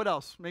rest. What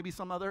else? Maybe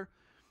some other?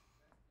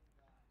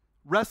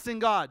 Rest in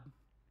God.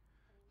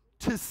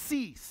 To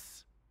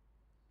cease.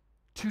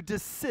 To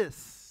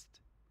desist.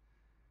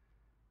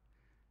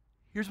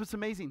 Here's what's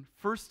amazing.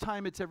 First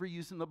time it's ever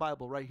used in the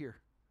Bible, right here.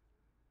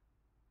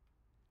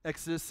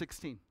 Exodus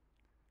 16,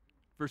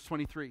 verse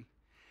 23.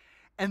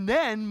 And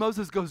then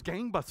Moses goes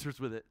gangbusters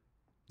with it.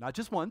 Not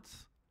just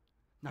once.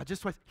 Not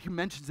just twice. He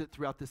mentions it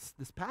throughout this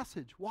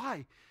passage.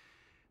 Why?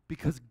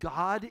 Because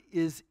God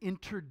is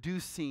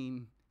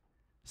introducing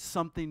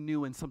something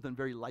new and something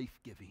very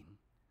life-giving.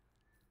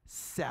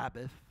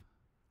 Sabbath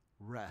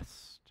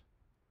rest.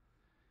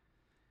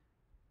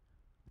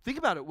 Think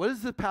about it. What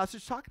is the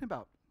passage talking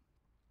about?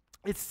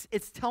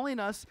 It's telling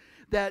us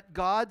that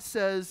God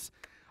says,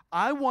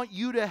 I want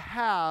you to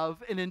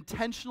have an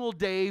intentional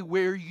day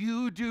where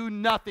you do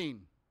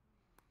nothing.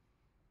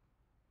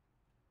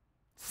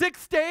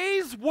 6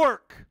 days,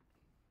 work.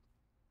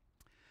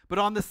 But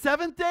on the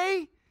 7th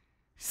day,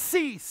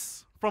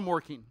 cease from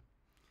working.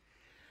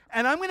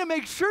 And I'm going to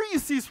make sure you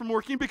cease from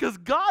working because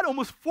God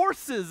almost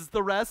forces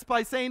the rest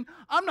by saying,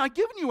 I'm not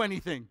giving you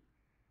anything.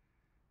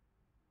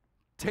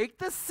 Take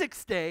the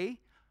 6th day,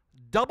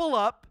 double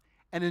up,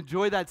 and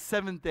enjoy that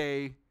 7th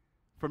day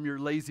from your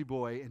lazy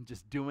boy and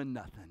just doing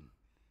nothing.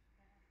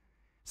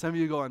 Some of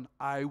you going,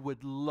 I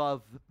would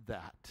love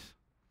that.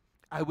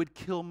 I would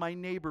kill my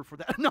neighbor for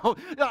that. No,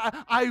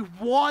 I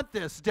want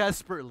this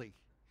desperately.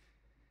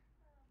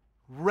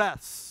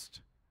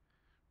 Rest.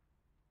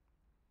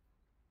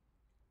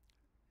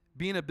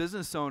 Being a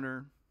business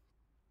owner,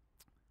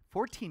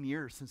 14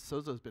 years since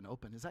Sozo's been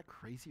open. Is that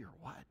crazy or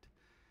what?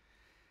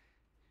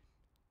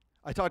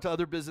 I talk to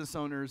other business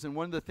owners, and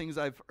one of the things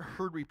I've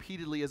heard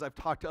repeatedly as I've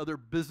talked to other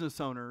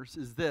business owners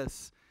is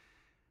this.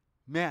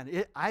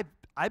 Man,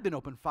 I've been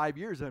open 5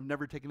 years and I've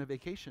never taken a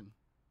vacation.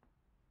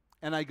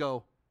 And I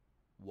go,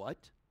 what?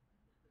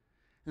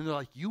 And they're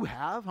like, you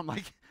have? I'm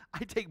like,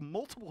 I take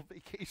multiple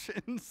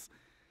vacations.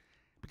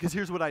 Because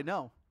here's what I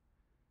know.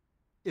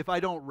 If I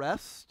don't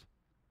rest,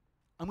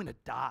 I'm going to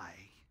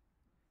die.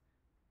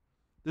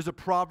 There's a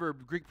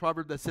proverb, Greek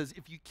proverb that says,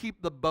 if you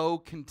keep the bow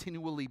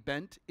continually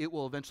bent, it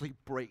will eventually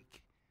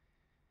break.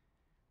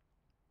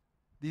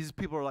 These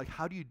people are like,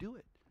 how do you do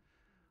it?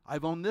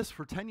 I've owned this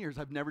for 10 years.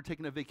 I've never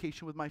taken a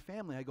vacation with my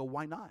family. I go,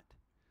 why not?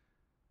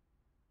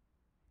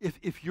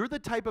 If you're the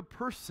type of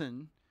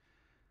person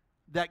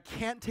that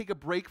can't take a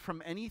break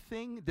from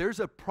anything, there's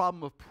a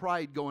problem of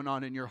pride going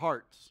on in your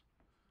hearts.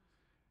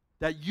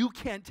 That you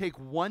can't take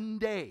one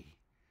day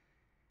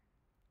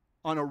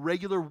on a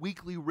regular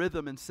weekly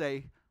rhythm and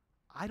say,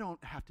 I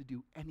don't have to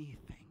do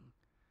anything.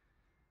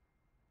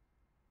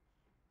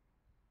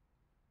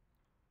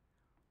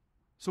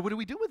 So what do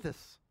we do with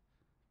this?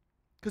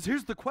 Because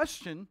here's the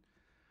question.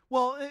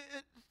 Well,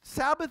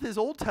 Sabbath is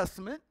Old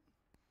Testament.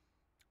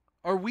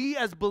 Are we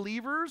as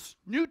believers,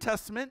 New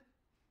Testament,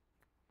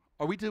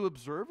 are we to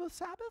observe a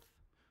Sabbath?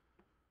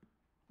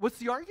 What's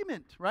the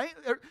argument, right?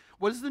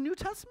 What does the New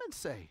Testament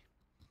say?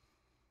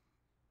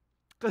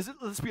 Because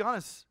let's be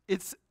honest,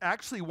 it's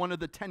actually one of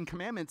the 10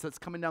 commandments that's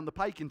coming down the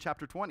pike in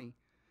chapter 20.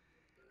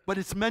 But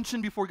it's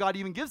mentioned before God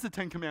even gives the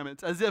 10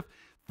 commandments, as if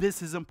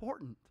this is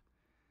important.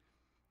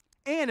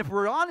 And if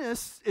we're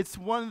honest, it's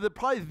one of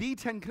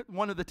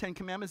the 10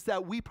 commandments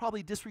that we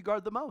probably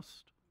disregard the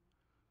most.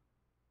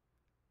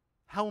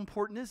 How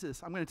important is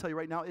this? I'm going to tell you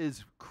right now, it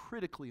is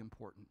critically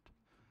important.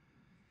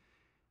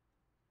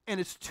 And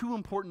it's too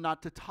important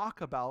not to talk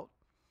about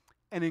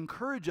and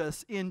encourage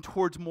us in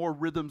towards more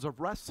rhythms of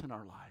rest in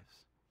our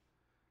lives.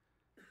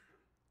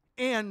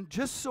 And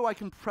just so I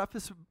can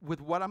preface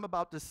with what I'm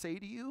about to say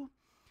to you,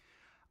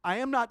 I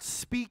am not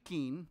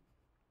speaking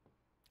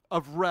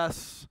of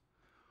rest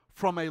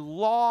from a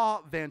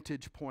law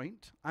vantage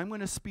point. I'm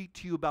going to speak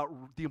to you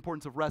about the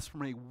importance of rest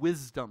from a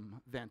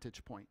wisdom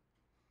vantage point.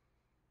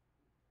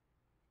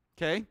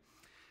 Okay?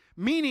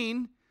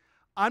 Meaning,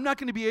 I'm not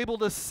going to be able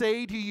to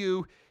say to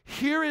you,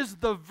 here is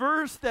the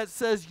verse that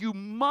says you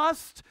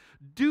must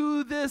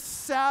do this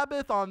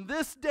Sabbath on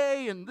this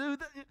day and do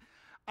that.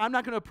 I'm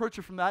not going to approach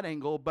it from that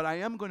angle, but I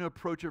am going to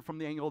approach it from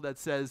the angle that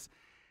says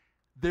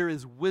there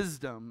is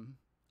wisdom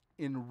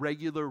in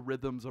regular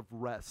rhythms of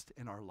rest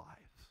in our lives.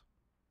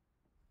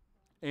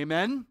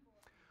 Amen?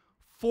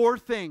 4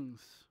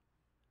 things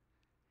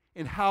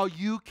in how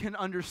you can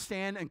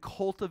understand and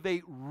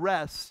cultivate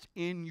rest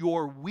in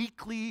your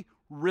weekly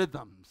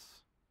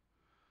rhythms.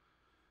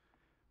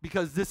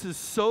 Because this is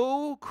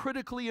so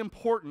critically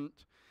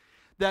important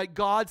that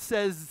God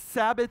says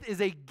Sabbath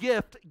is a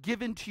gift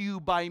given to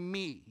you by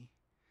me.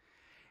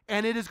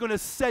 And it is going to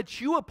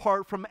set you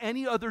apart from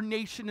any other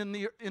nation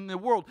in the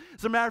world.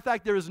 As a matter of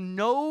fact, there is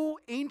no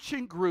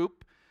ancient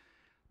group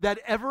that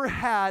ever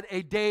had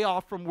a day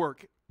off from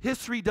work.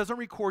 History doesn't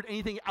record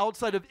anything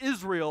outside of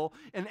Israel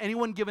and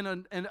anyone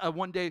given a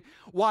one day.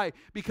 Why?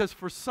 Because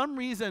for some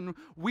reason,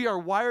 we are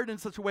wired in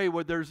such a way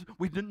where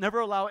we never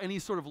allow any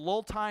sort of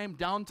lull time,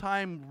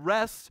 downtime,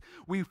 rest.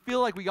 We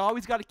feel like we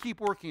always got to keep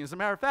working. As a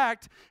matter of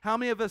fact, how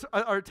many of us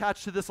are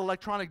attached to this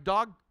electronic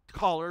dog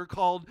collar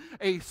called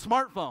a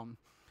smartphone?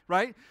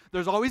 Right?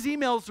 There's always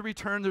emails to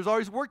return. There's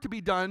always work to be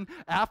done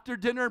after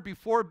dinner,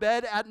 before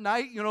bed, at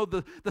night. You know,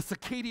 the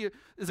circadian,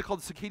 is it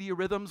called circadian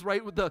rhythms,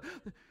 right? With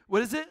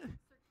what is it?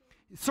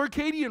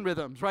 Circadian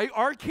rhythms, right?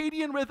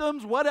 Arcadian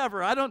rhythms, whatever.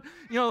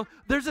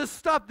 There's this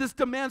stuff, this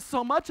demands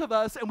so much of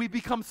us, and we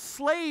become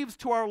slaves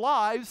to our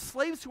lives,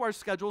 slaves to our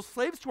schedules,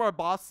 slaves to our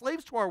boss,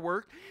 slaves to our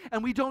work,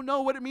 and we don't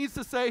know what it means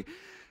to say,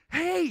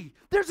 hey,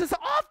 there's this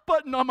off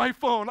button on my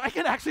phone. I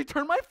can actually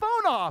turn my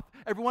phone off.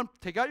 Everyone,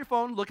 take out your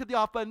phone, look at the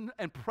off button,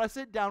 and press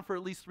it down for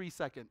at least 3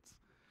 seconds.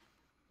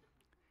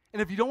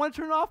 And if you don't want to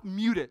turn it off,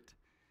 mute it.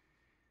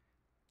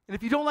 And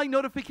if you don't like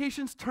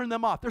notifications, turn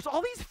them off. There's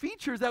all these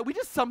features that we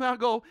just somehow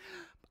go,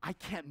 I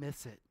can't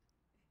miss it.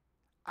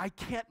 I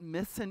can't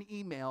miss an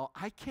email.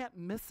 I can't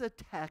miss a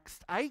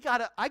text. I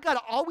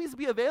gotta always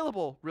be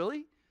available.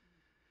 Really?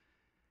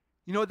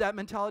 You know what that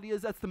mentality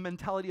is? That's the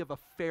mentality of a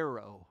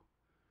pharaoh.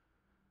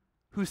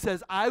 who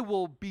says, I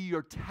will be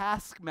your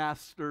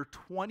taskmaster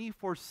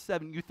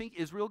 24/7. You think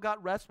Israel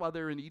got rest while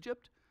they were in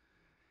Egypt?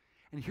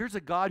 And here's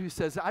a God who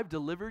says, I've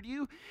delivered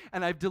you,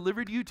 and I've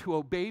delivered you to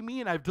obey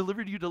me, and I've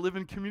delivered you to live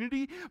in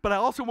community, but I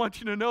also want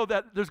you to know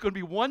that there's going to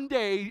be one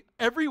day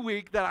every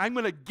week that I'm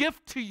going to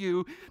gift to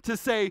you to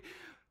say,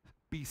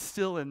 be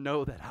still and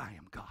know that I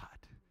am God.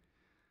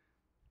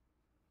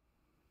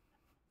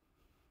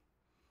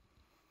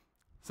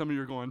 Some of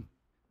you are going,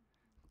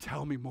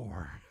 tell me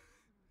more.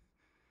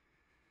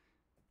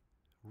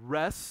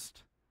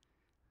 Rest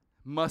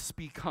must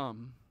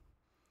become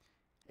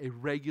a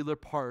regular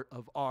part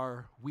of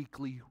our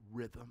weekly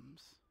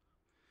rhythms.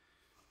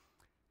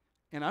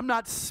 And I'm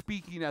not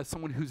speaking as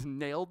someone who's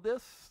nailed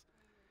this,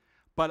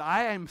 but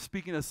I am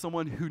speaking as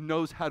someone who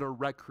knows how to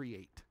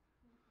recreate.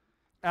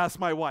 Ask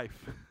my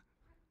wife.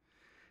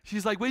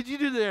 She's like, what did you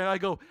do there? And I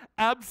go,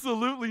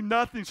 absolutely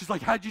nothing. She's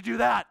like, how'd you do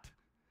that?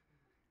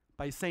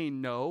 By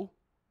saying no.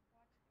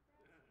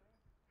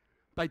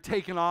 By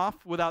taking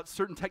off without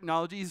certain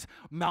technologies,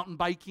 mountain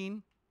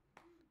biking.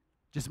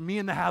 Just me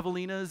and the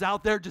javelinas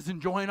out there just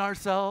enjoying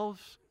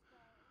ourselves.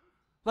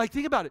 Like,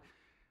 think about it.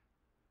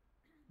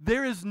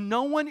 There is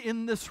no one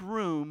in this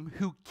room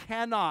who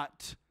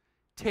cannot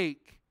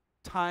take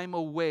time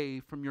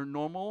away from your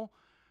normal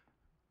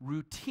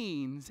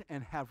routines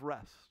and have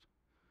rest.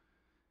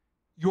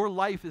 Your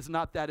life is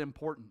not that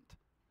important.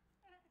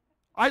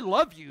 I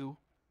love you,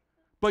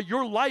 but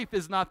your life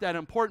is not that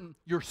important.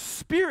 Your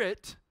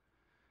spirit,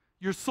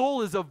 your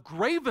soul is of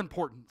grave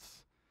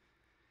importance.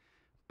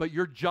 But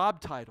your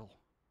job title,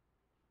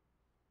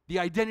 the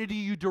identity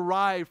you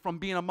derive from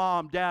being a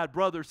mom, dad,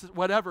 brother, sister,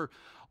 whatever,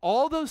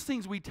 all those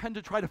things we tend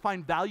to try to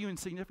find value and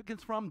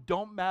significance from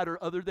don't matter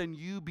other than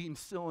you being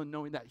still and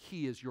knowing that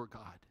He is your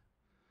God.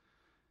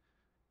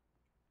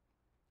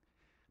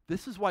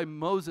 This is why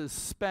Moses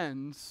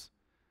spends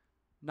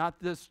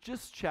not this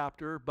just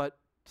chapter, but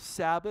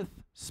Sabbath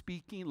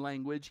speaking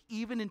language.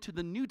 Even into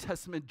the New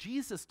Testament,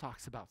 Jesus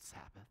talks about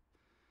Sabbath.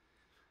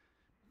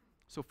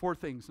 So 4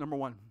 things. Number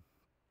 1,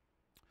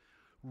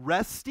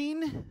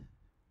 resting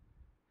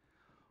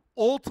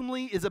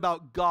ultimately is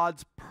about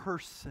God's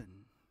person.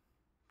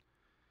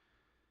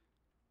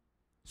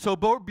 So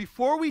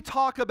before we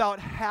talk about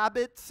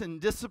habits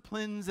and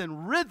disciplines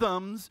and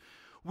rhythms,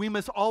 we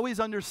must always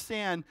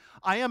understand,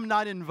 I am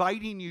not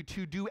inviting you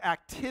to do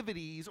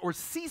activities or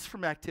cease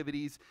from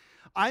activities.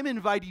 I'm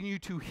inviting you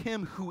to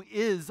Him who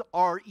is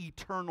our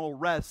eternal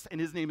rest,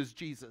 and His name is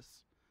Jesus.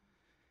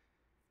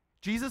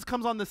 Jesus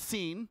comes on the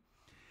scene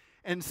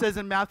and says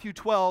in Matthew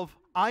 12,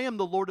 I am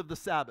the Lord of the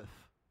Sabbath.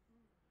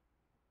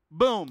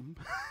 Boom.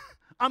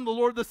 I'm the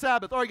Lord of the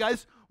Sabbath. All right,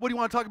 guys, what do you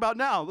want to talk about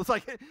now? It's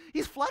like,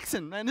 he's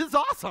flexing, and it's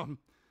awesome.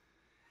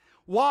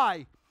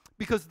 Why?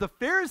 Because the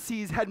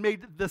Pharisees had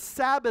made the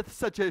Sabbath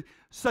such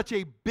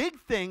a big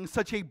thing,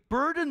 such a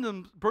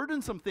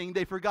burdensome thing,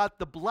 they forgot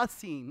the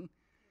blessing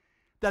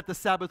that the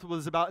Sabbath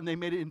was about, and they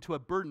made it into a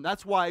burden.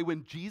 That's why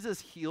when Jesus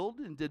healed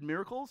and did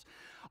miracles,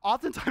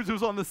 oftentimes it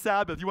was on the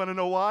Sabbath. You want to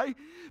know why?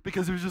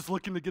 Because he was just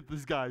looking to get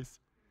these guys.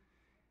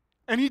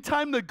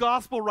 Anytime the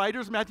gospel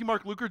writers, Matthew,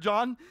 Mark, Luke, or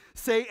John,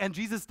 say, and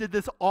Jesus did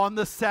this on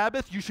the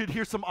Sabbath, you should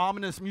hear some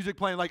ominous music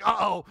playing like,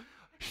 uh-oh,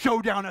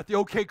 showdown at the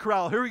OK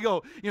Corral. Here we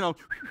go. You know,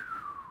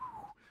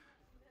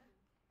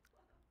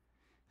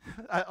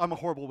 I'm a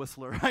horrible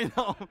whistler, I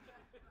know.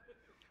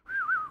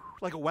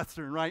 Like a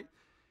Western, right?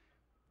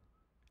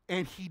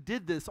 And he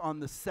did this on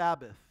the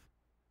Sabbath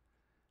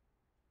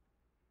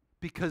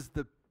because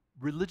the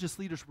religious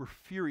leaders were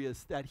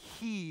furious that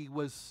he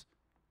was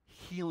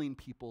healing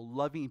people,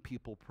 loving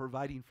people,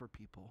 providing for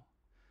people.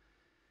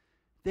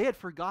 They had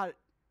forgot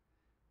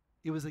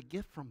it was a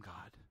gift from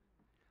God.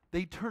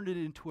 They turned it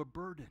into a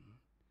burden.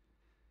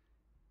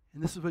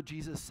 And this is what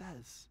Jesus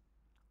says.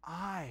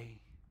 I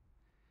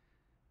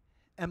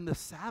am the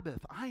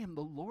Sabbath. I am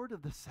the Lord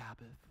of the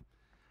Sabbath.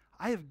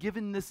 I have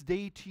given this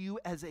day to you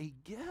as a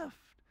gift.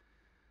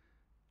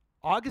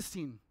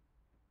 Augustine,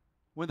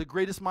 one of the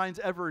greatest minds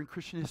ever in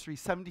Christian history,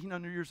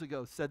 1,700 years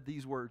ago, said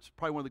these words,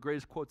 probably one of the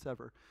greatest quotes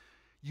ever.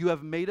 You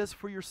have made us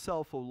for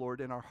yourself, O Lord,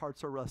 and our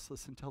hearts are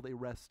restless until they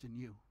rest in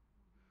you.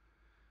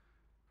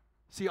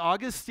 See,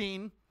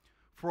 Augustine,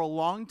 for a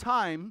long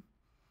time,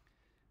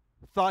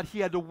 thought he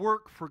had to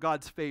work for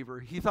God's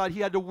favor. He thought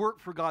he had to work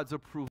for God's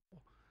approval.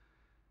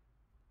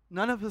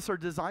 None of us are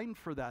designed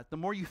for that. The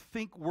more you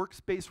think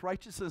works-based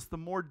righteousness, the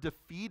more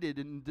defeated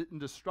and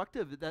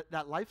destructive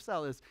that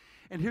lifestyle is.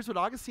 And here's what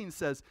Augustine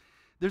says.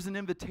 There's an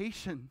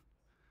invitation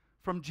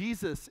from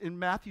Jesus in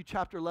Matthew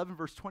chapter 11,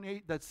 verse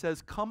 28 that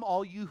says, come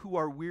all you who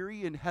are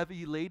weary and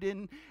heavy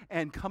laden,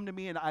 and come to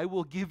me and I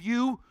will give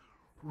you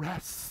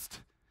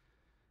rest.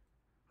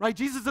 Right?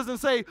 Jesus doesn't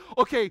say,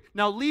 okay,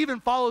 now leave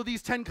and follow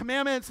these 10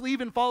 commandments,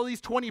 leave and follow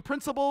these 20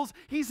 principles.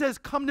 He says,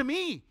 come to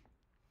me.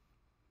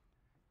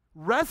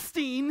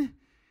 Resting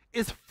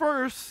is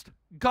first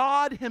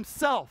God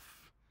Himself.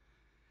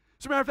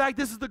 As a matter of fact,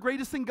 this is the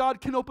greatest thing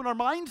God can open our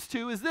minds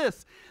to, is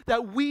this,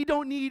 that we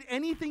don't need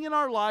anything in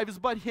our lives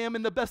but Him,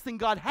 and the best thing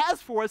God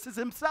has for us is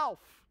Himself.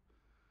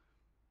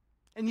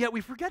 And yet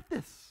we forget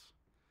this.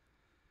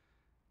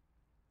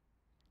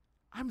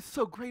 I'm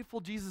so grateful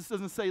Jesus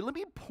doesn't say, let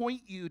me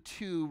point you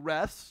to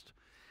rest.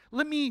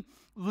 Let me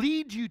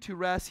lead you to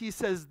rest. He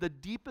says, the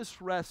deepest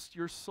rest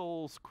your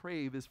souls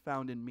crave is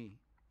found in me.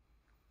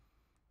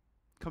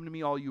 Come to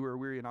me, all you who are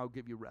weary, and I'll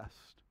give you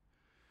rest.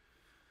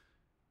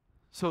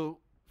 So,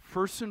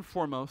 first and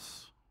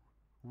foremost,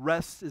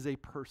 rest is a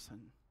person.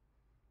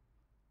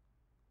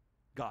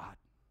 God.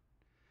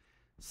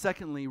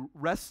 Secondly,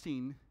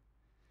 resting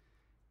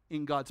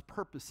in God's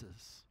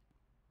purposes.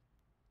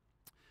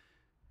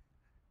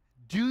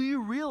 Do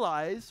you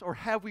realize, or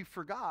have we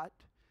forgot,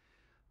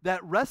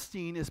 that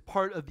resting is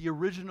part of the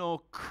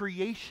original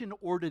creation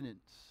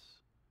ordinance?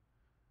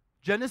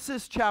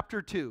 Genesis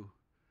chapter 2.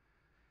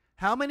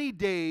 How many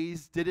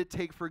days did it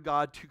take for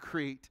God to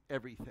create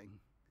everything?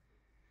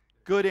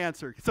 Good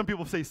answer. Some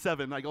people say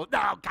 7. I go,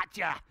 no,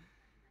 gotcha.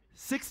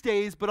 6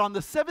 days, but on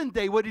the 7th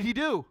day, what did he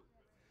do?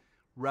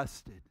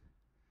 Rested.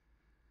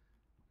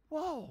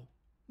 Whoa.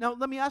 Now,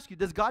 let me ask you,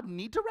 does God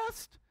need to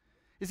rest?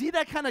 Is he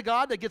that kind of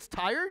God that gets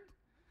tired?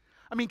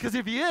 I mean, because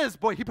if he is,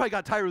 boy, he probably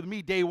got tired with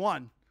me day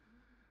one.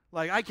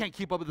 Like, I can't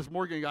keep up with this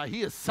Morgan guy.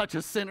 He is such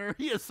a sinner.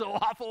 He is so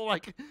awful.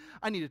 Like,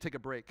 I need to take a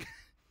break.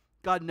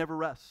 God never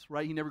rests,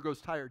 right? He never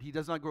grows tired. He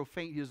does not grow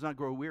faint. He does not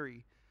grow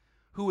weary.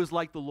 Who is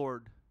like the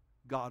Lord,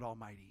 God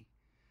Almighty?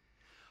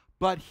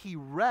 But he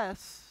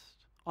rests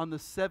on the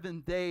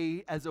 7th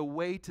day as a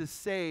way to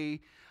say,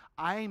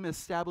 I'm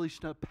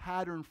establishing a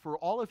pattern for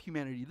all of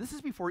humanity. This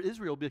is before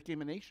Israel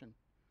became a nation.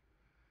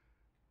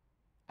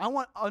 I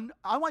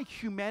want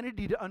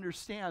humanity to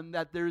understand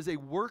that there is a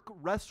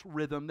work-rest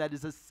rhythm that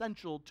is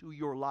essential to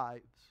your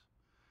lives.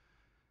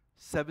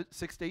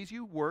 6 days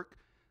you work,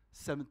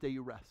 7th day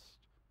you rest.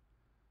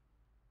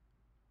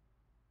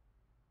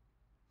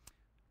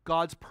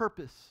 God's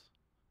purpose,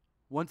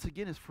 once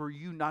again, is for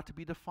you not to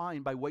be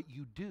defined by what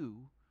you do,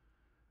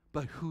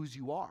 but whose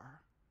you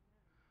are.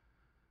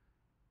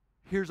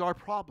 Here's our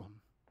problem.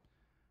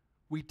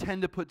 We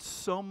tend to put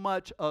so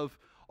much of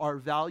our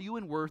value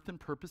and worth and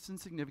purpose and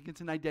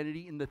significance and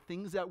identity in the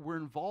things that we're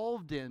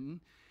involved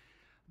in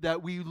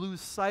that we lose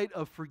sight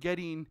of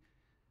forgetting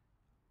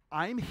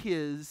I'm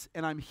his,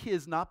 and I'm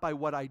his not by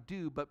what I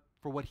do, but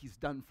for what he's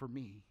done for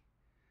me.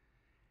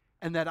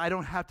 And that I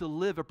don't have to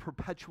live a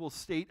perpetual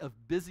state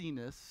of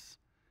busyness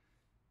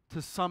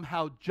to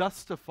somehow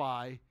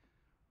justify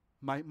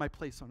my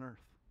place on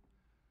earth,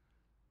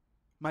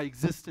 my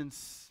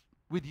existence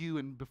with you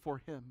and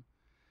before him.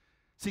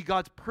 See,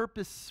 God's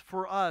purpose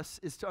for us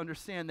is to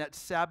understand that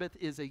Sabbath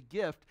is a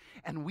gift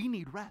and we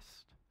need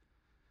rest.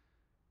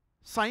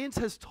 Science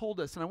has told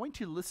us, and I want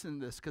you to listen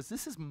to this because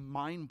this is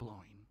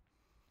mind-blowing.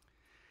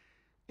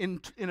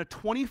 In a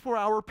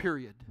 24-hour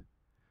period,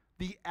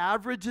 the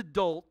average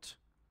adult,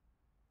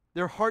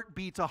 their heart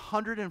beats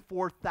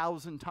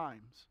 104,000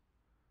 times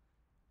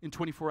in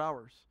 24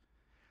 hours.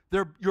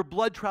 Your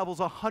blood travels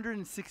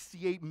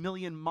 168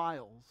 million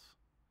miles.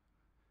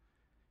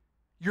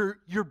 You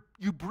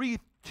breathe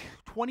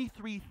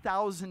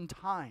 23,000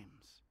 times.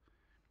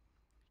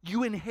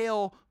 You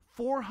inhale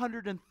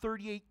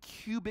 438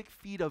 cubic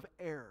feet of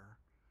air.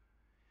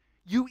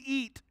 You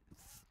eat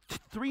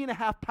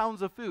 3.5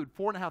 pounds of food,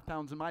 4.5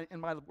 pounds in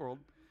my world.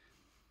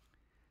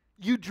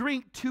 You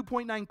drink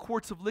 2.9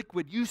 quarts of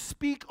liquid. You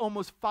speak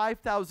almost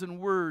 5,000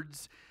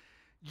 words.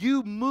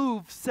 You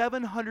move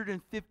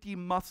 750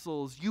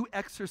 muscles. You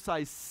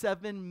exercise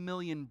 7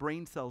 million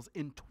brain cells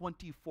in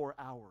 24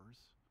 hours.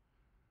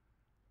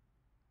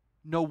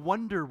 No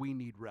wonder we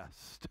need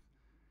rest.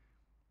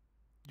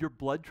 Your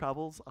blood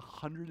travels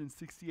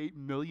 168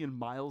 million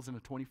miles in a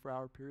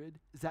 24-hour period.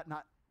 Is that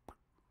not?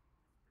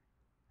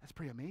 That's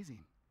pretty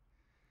amazing.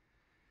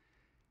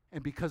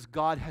 And because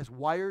God has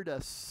wired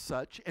us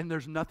such, and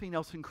there's nothing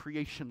else in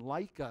creation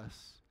like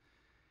us,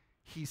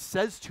 he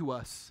says to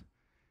us,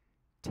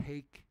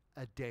 take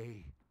a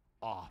day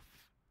off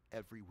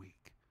every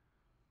week.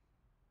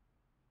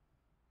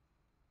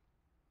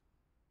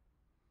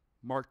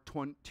 Mark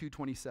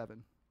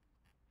 2:27.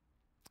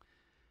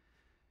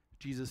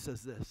 Jesus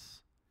says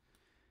this.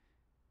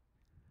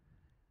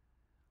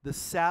 The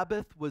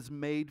Sabbath was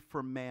made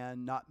for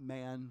man, not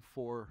man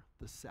for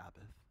the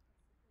Sabbath.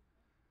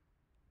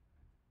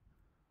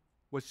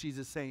 What's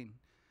Jesus saying?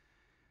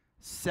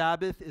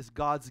 Sabbath is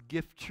God's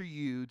gift to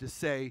you to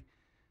say,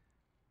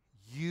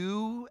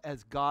 you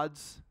as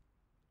God's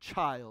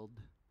child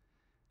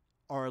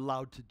are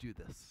allowed to do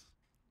this.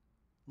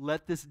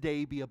 Let this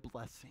day be a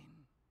blessing.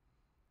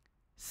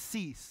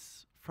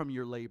 Cease from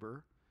your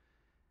labor.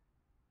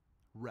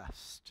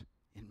 Rest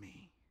in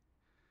me.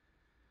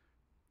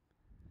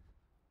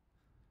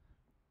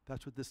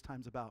 That's what this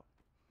time's about.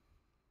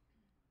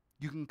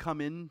 You can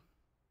come in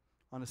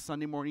on a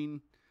Sunday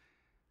morning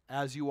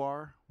as you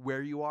are,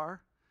 where you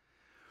are.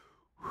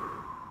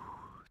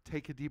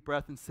 Take a deep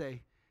breath and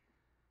say,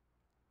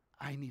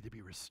 I need to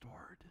be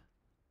restored.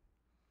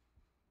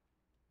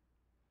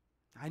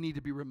 I need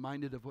to be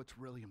reminded of what's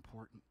really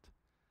important.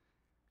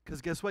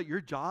 Because guess what?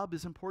 Your job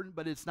is important,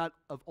 but it's not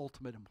of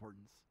ultimate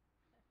importance.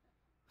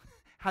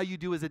 How you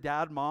do as a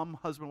dad, mom,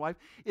 husband, wife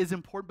is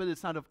important, but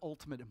it's not of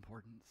ultimate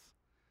importance.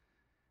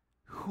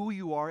 who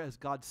you are as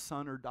God's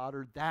son or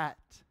daughter, that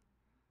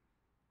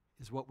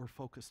is what we're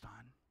focused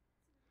on.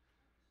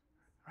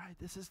 Right?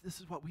 This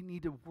is what we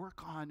need to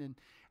work on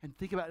and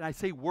think about. And I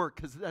say work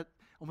because that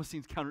almost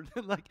seems counter.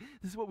 Like,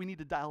 this is what we need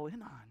to dial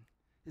in on,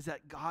 is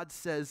that God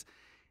says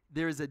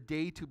there is a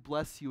day to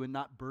bless you and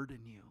not burden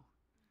you.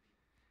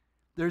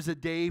 There's a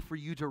day for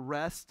you to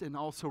rest and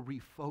also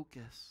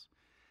refocus.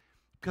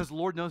 Because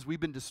Lord knows we've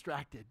been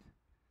distracted.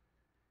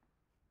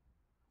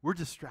 We're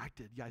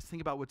distracted, guys.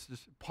 Think about what's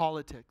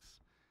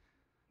politics.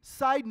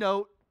 Side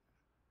note,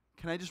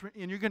 can I just,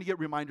 and you're going to get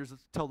reminders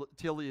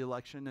till the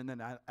election and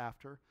then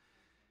after.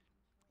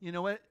 You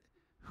know what?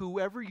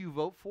 Whoever you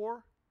vote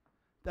for,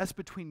 that's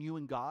between you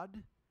and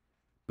God.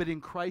 But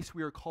in Christ,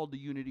 we are called to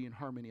unity and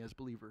harmony as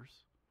believers.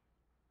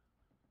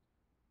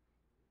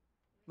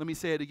 Let me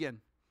say it again.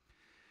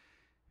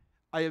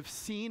 I have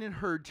seen and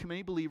heard too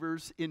many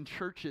believers in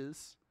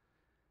churches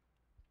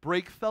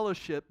break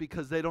fellowship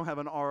because they don't have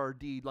an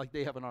RRD like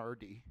they have an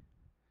RRD.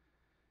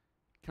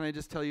 Can I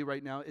just tell you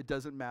right now, it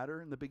doesn't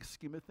matter in the big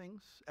scheme of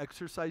things.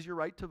 Exercise your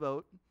right to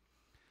vote.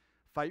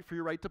 Fight for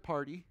your right to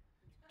party,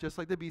 just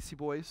like the Beastie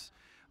Boys.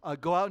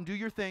 Go out and do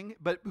your thing,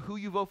 but who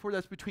you vote for,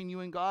 that's between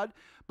you and God.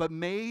 But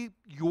may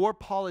your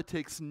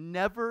politics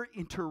never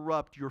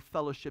interrupt your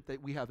fellowship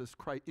that we have as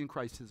in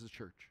Christ as a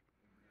church.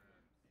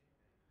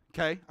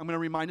 Okay? I'm going to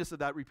remind us of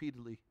that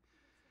repeatedly.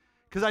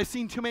 Because I've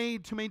seen too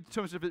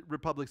much of it,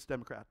 Republicans,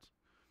 Democrats.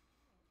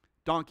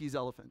 Donkeys,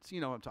 elephants. You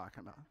know what I'm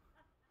talking about.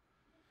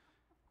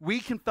 We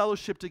can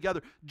fellowship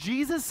together.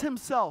 Jesus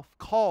himself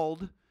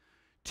called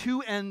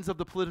two ends of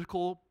the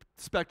political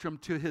spectrum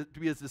to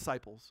be his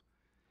disciples.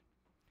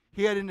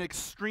 He had an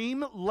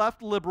extreme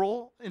left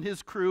liberal in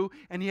his crew,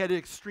 and he had an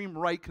extreme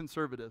right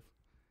conservative.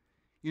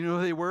 You know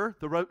who they were?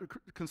 The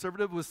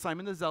conservative was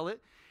Simon the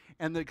Zealot,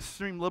 and the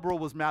extreme liberal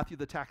was Matthew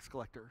the tax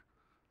collector.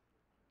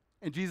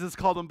 And Jesus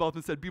called them both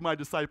and said, be my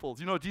disciples.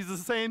 You know what Jesus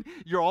is saying?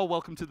 You're all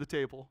welcome to the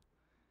table.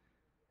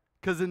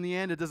 Because in the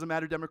end, it doesn't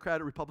matter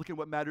Democrat or Republican.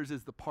 What matters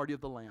is the party of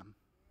the Lamb.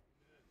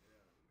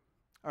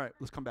 All right,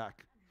 let's come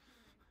back.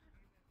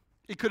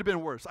 It could have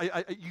been worse.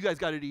 You guys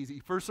got it easy.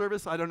 First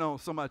service, I don't know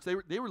so much.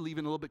 They were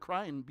leaving a little bit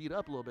crying, beat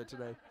up a little bit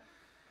today.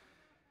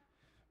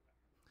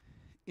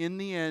 In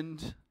the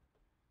end,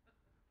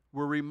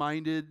 we're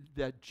reminded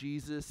that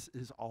Jesus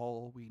is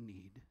all we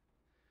need.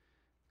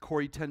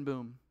 Corrie ten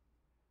Boom,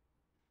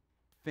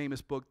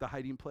 famous book, The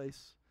Hiding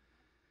Place.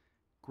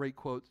 Great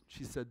quote.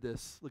 She said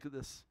this. Look at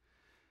this.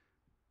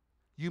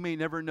 You may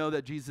never know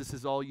that Jesus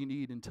is all you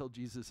need until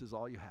Jesus is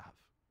all you have.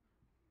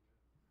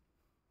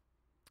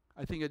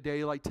 I think a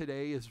day like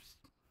today is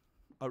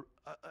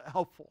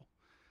helpful.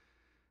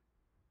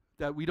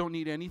 That we don't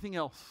need anything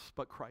else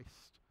but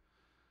Christ.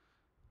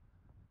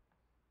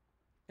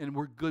 And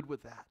we're good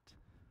with that.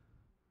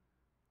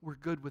 We're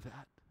good with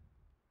that.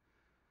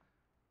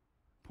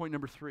 Point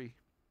number 3.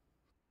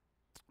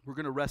 We're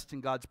going to rest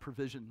in God's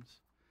provisions.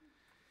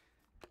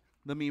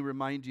 Let me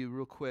remind you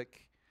real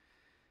quick.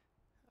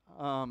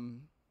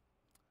 Psalm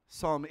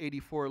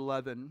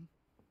 84:11.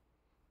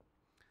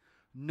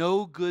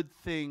 No good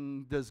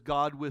thing does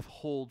God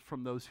withhold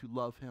from those who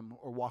love him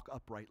or walk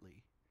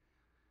uprightly.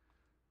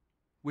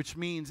 Which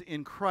means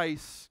in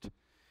Christ,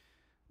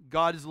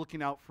 God is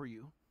looking out for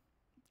you.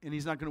 And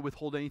he's not going to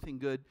withhold anything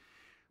good.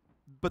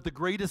 But the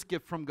greatest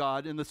gift from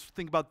God, and let's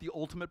think about the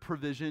ultimate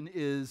provision,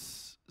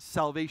 is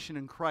salvation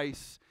in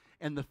Christ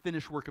and the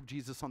finished work of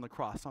Jesus on the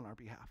cross on our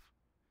behalf.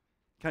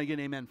 Can I get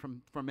an amen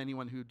from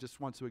anyone who just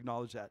wants to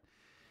acknowledge that?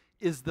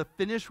 Is the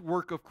finished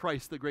work of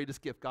Christ the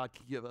greatest gift God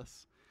could give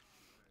us?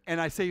 And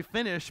I say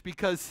finished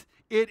because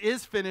it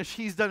is finished.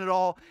 He's done it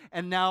all.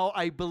 And now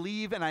I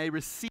believe and I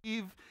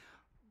receive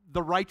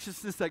the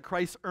righteousness that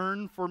Christ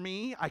earned for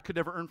me. I could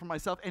never earn for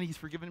myself. And he's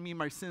forgiven me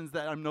my sins,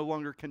 that I'm no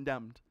longer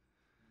condemned.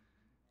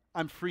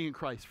 I'm free in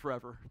Christ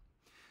forever.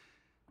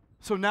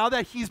 So now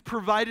that he's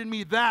provided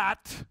me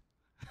that,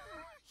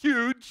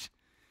 huge,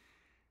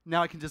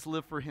 now I can just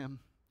live for him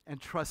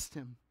and trust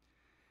him.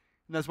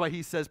 And that's why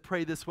he says,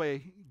 pray this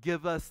way,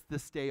 give us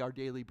this day our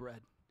daily bread.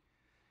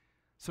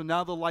 So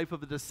now the life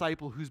of a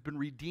disciple who's been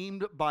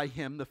redeemed by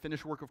him, the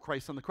finished work of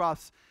Christ on the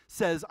cross,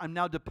 says, I'm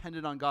now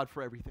dependent on God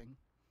for everything.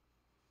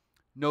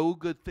 No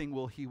good thing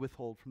will he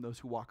withhold from those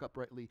who walk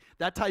uprightly.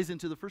 That ties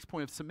into the first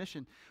point of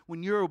submission.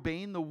 When you're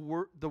obeying the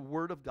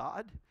word of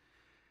God,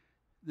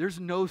 there's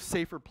no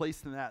safer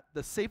place than that.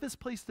 The safest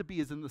place to be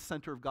is in the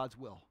center of God's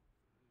will.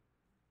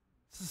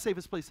 It's the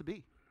safest place to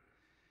be.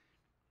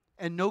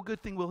 And no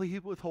good thing will he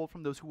withhold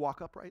from those who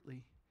walk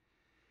uprightly.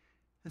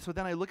 And so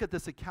then I look at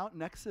this account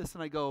in Exodus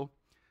and I go,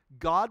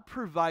 God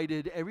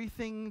provided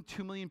everything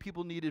 2 million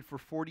people needed for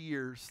 40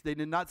 years. They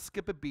did not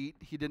skip a beat.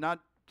 He did not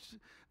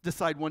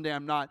decide one day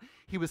I'm not.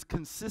 He was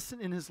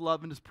consistent in his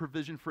love and his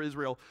provision for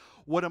Israel.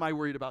 What am I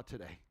worried about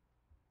today?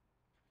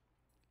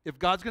 If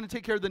God's going to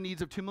take care of the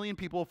needs of 2 million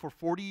people for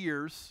 40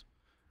 years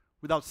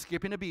without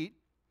skipping a beat,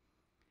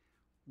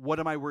 what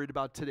am I worried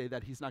about today,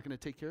 that he's not going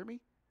to take care of me?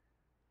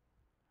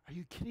 Are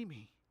you kidding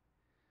me?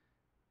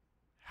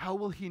 How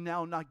will he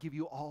now not give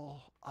you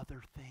all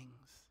other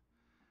things?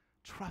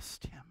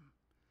 Trust him.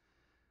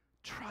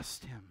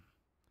 Trust him.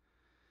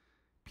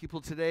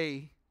 People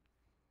today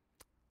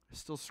are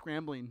still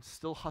scrambling,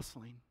 still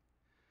hustling.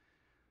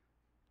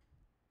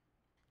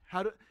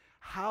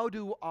 How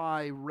do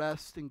I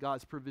rest in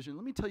God's provision?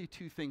 Let me tell you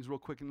two things real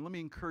quick, and let me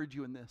encourage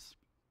you in this.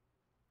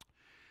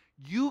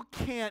 You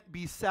can't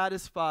be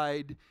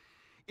satisfied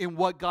in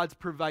what God's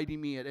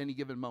providing me at any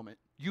given moment.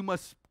 You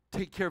must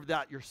take care of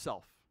that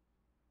yourself.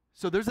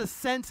 So there's a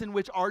sense in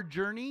which our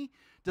journey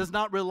does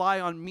not rely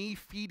on me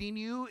feeding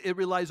you. It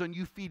relies on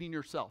you feeding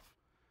yourself.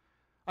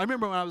 I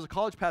remember when I was a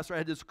college pastor, I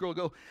had this girl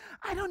go,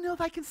 I don't know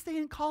if I can stay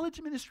in college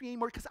ministry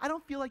anymore because I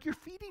don't feel like you're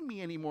feeding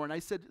me anymore. And I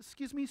said,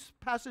 excuse me,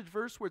 passage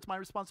verse where it's my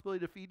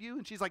responsibility to feed you?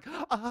 And she's like,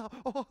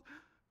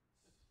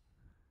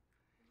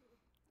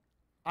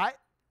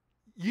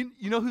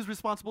 You know who's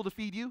responsible to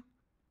feed you?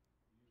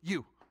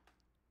 You.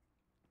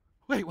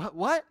 Wait,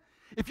 what?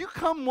 If you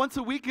come once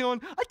a week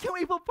going, I can't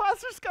wait for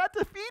Pastor Scott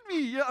to feed me.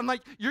 Yeah, I'm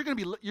like, you're gonna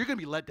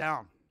be let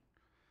down.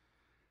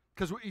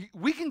 Because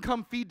we can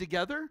come feed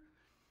together,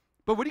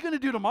 but what are you gonna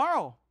do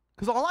tomorrow?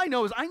 Because all I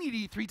know is I need to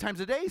eat 3 times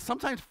a day,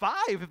 sometimes 5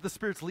 if the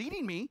Spirit's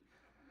leading me.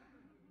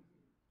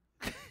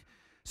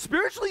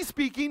 Spiritually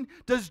speaking,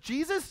 does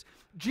Jesus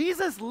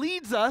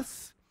leads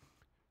us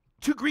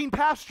to green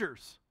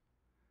pastures.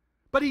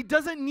 But he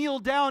doesn't kneel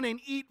down and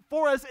eat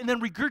for us and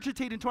then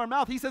regurgitate into our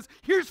mouth. He says,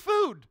 here's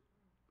food.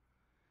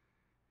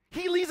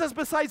 He leads us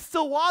beside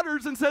still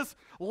waters and says,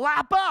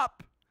 lap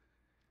up.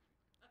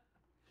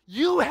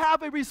 You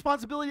have a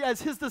responsibility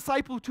as his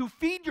disciple to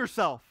feed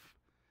yourself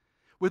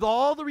with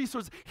all the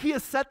resources. He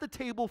has set the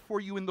table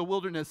for you in the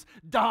wilderness.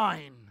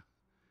 Dine.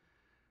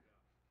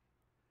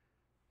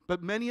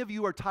 But many of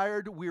you are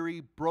tired,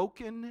 weary,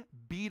 broken,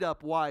 beat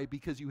up. Why?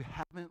 Because you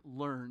haven't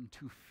learned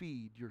to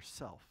feed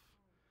yourself.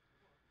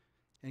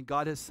 And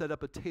God has set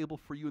up a table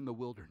for you in the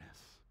wilderness.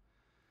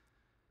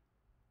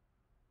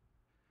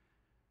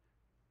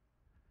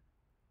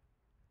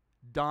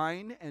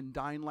 Dine and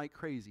dine like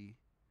crazy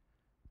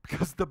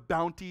because the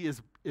bounty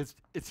is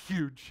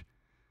huge.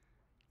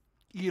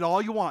 Eat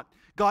all you want.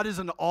 God is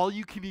an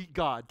all-you-can-eat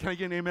God. Can I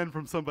get an amen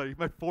from somebody?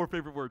 My 4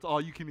 favorite words, all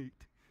you can eat.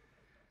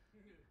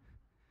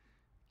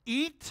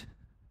 Eat,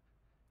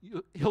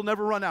 he'll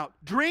never run out.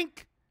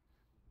 Drink,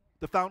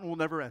 the fountain will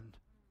never end.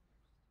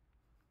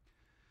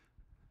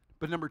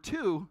 But number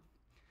 2,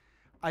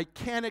 I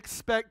can't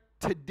expect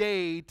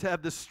today to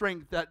have the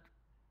strength that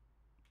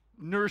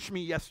nourished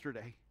me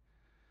yesterday.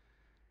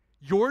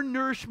 Your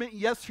nourishment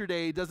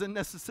yesterday doesn't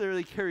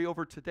necessarily carry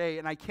over today,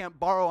 and I can't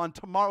borrow on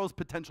tomorrow's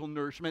potential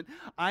nourishment.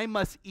 I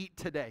must eat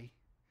today.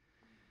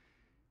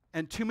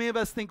 And too many of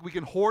us think we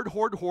can hoard,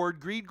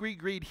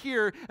 greed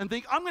here, and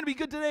think, I'm going to be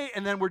good today,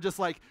 and then we're just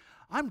like,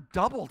 I'm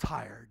double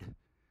tired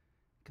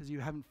because you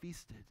haven't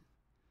feasted.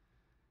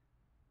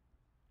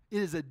 It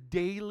is a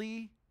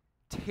daily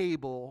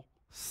table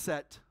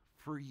set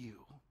for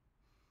you.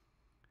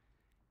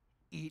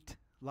 Eat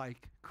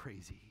like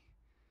crazy.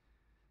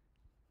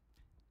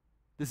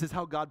 This is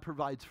how God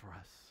provides for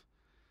us.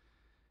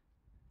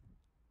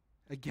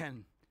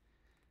 Again,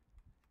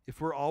 if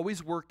we're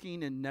always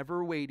working and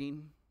never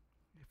waiting,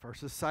 if our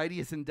society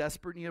is in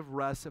desperate need of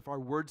rest, if our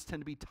words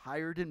tend to be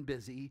tired and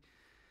busy,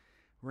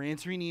 we're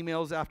answering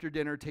emails after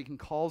dinner, taking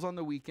calls on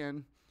the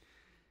weekend,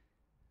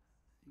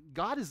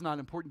 God is not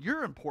important.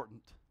 You're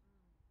important.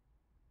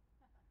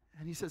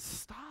 And he says,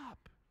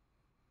 stop.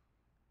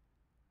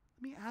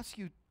 Let me ask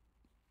you,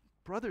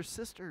 brothers,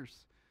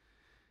 sisters,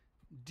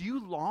 do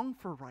you long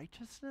for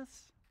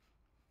righteousness?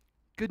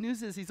 Good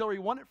news is he's already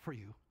won it for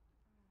you.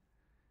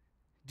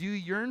 Do you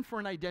yearn for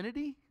an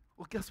identity?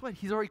 Well, guess what?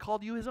 He's already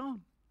called you his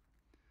own.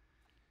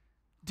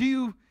 Do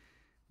you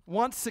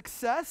want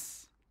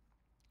success?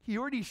 He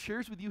already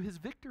shares with you his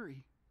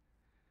victory.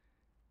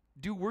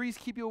 Do worries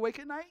keep you awake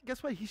at night?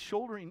 Guess what? He's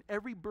shouldering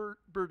every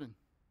burden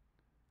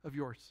of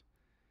yours.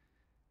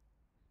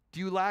 Do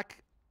you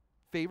lack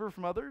favor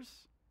from others?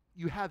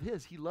 You have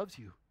his. He loves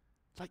you.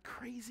 It's like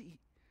crazy.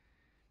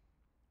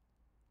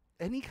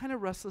 Any kind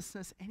of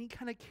restlessness, any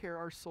kind of care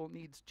our soul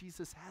needs,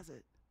 Jesus has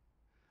it.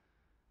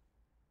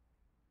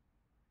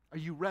 Are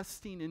you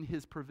resting in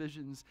his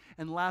provisions?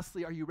 And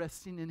lastly, are you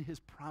resting in his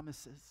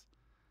promises?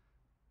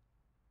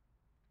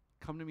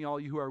 Come to me, all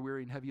you who are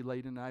weary and heavy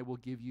laden, and I will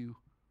give you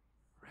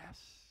rest.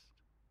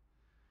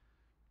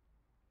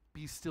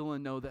 Be still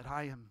and know that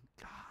I am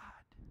God.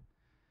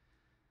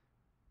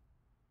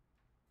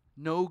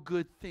 No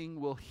good thing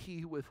will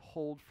he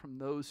withhold from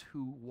those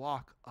who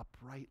walk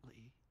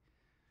uprightly.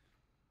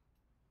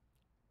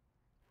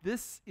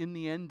 This, in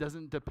the end,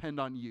 doesn't depend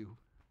on you.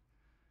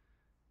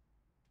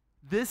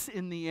 This,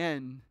 in the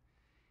end,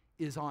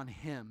 is on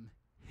him,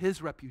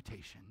 his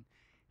reputation,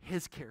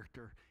 his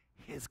character,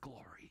 his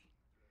glory.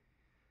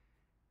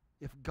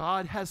 If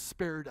God has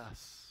spared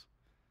us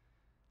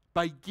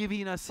by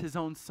giving us his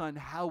own son,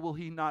 how will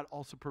he not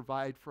also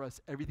provide for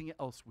us everything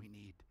else we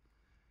need?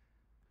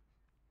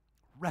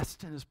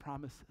 Rest in his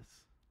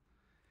promises.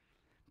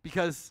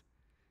 Because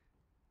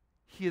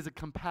he is a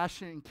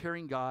compassionate and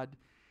caring God,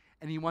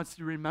 and he wants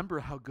you to remember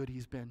how good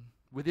he's been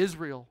with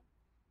Israel,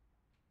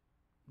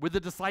 with the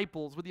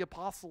disciples, with the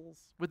apostles,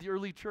 with the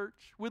early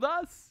church, with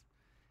us.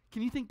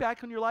 Can you think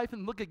back on your life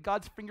and look at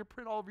God's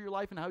fingerprint all over your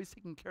life and how he's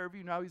taken care of you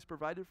and how he's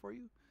provided for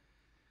you?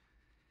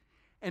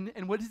 And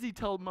what does he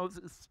tell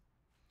Moses?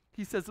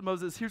 He says to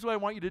Moses, here's what I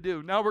want you to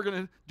do. Now we're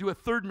going to do a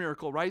third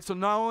miracle, right? So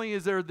not only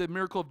is there the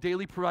miracle of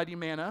daily providing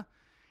manna,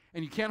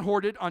 and you can't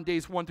hoard it on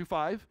days 1 through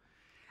 5,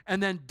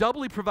 and then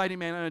doubly providing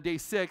manna on day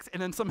 6,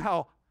 and then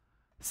somehow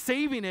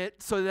saving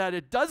it so that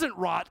it doesn't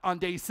rot on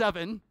day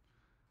 7.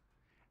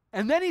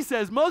 And then he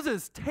says,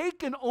 Moses,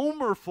 take an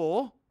omer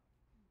full.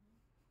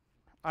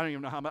 I don't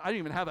even know how much. I don't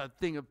even have a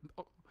thing of,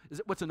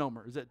 what's an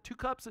omer? Is it 2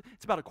 cups?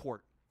 It's about a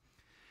quart.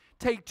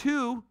 Take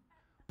 2,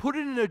 put it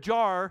in a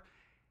jar,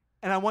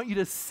 and I want you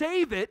to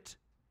save it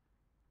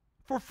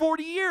for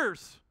 40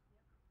 years.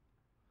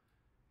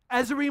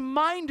 As a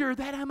reminder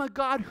that I'm a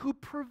God who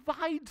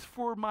provides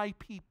for my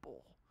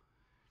people.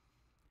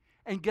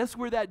 And guess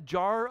where that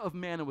jar of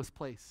manna was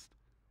placed?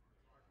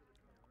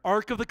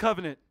 Ark of the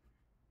Covenant.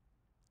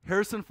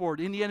 Harrison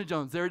Ford, Indiana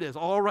Jones, there it is,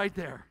 all right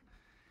there.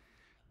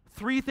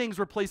 3 things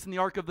were placed in the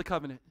Ark of the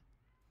Covenant.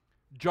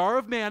 Jar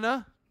of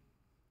manna,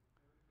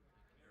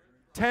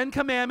 10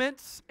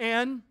 commandments,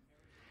 and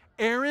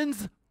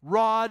Aaron's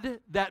rod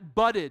that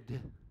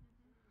budded.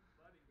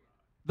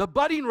 The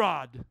budding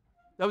rod.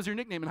 That was your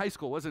nickname in high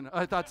school, wasn't it?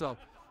 I thought so.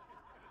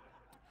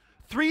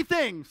 3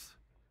 things.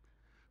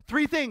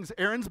 3 things.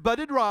 Aaron's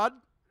budded rod,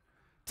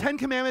 10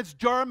 commandments,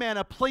 jar of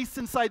manna placed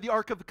inside the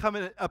Ark of the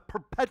Covenant, a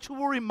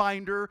perpetual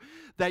reminder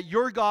that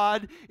your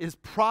God is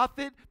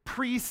prophet,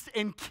 priest,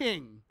 and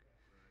king.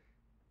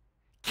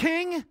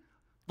 King,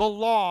 the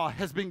law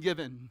has been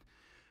given.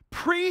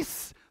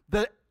 Priest,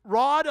 the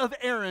rod of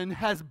Aaron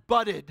has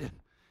budded.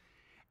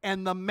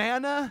 And the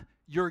manna,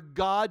 your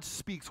God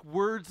speaks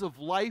words of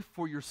life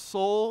for your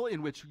soul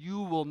in which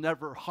you will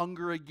never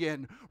hunger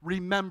again.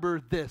 Remember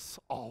this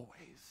always.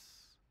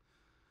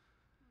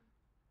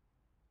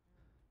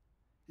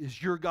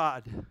 Is your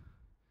God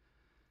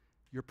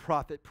your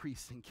prophet,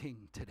 priest, and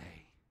king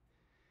today?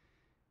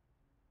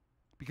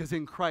 Because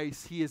in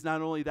Christ, he is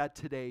not only that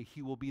today,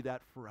 he will be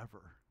that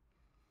forever.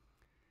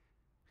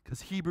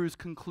 Because Hebrews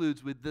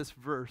concludes with this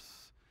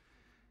verse,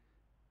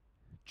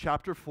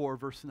 chapter 4,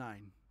 verse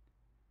 9.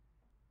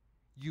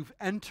 You've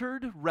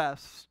entered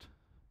rest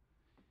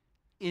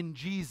in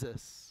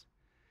Jesus,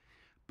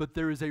 but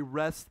there is a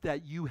rest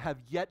that you have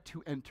yet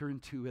to enter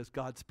into as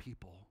God's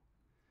people.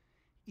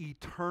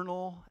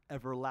 Eternal,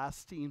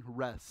 everlasting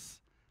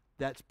rest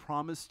that's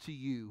promised to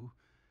you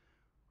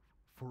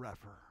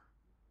forever.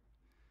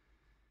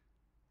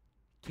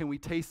 Can we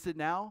taste it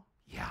now?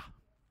 Yeah.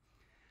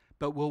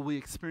 But will we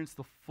experience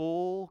the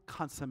full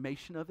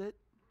consummation of it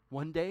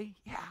one day?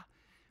 Yeah.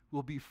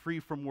 We'll be free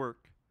from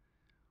work.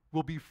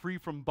 We'll be free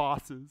from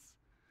bosses.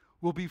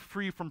 We'll be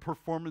free from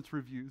performance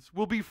reviews.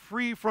 We'll be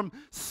free from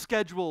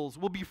schedules.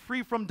 We'll be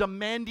free from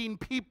demanding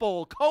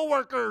people,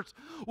 coworkers.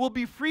 We'll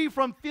be free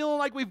from feeling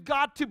like we've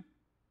got to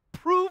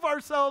prove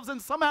ourselves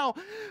and somehow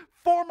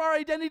form our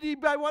identity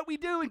by what we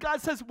do. And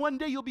God says one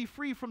day you'll be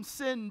free from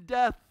sin,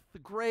 death, the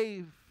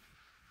grave,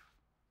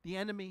 the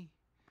enemy.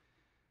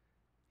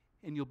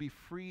 And you'll be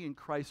free in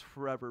Christ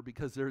forever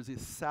because there is a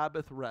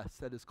Sabbath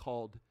rest that is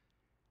called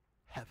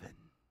heaven,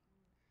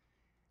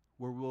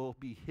 where we'll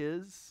be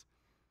his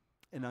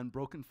in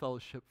unbroken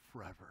fellowship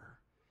forever.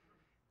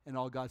 And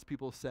all God's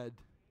people said,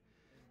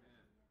 amen.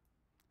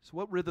 So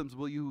what rhythms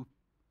will you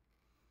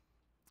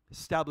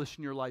establish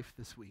in your life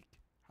this week?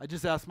 I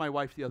just asked my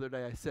wife the other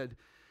day, I said,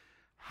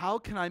 how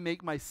can I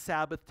make my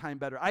Sabbath time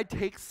better? I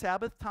take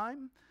Sabbath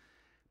time,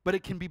 but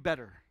it can be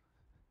better.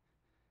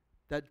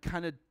 That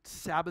kind of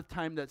Sabbath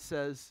time that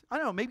says, I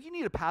don't know, maybe you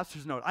need a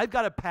pastor's note. I've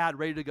got a pad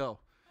ready to go.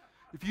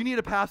 If you need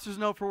a pastor's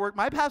note for work,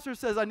 my pastor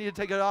says I need to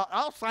take it out.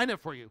 I'll sign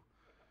it for you.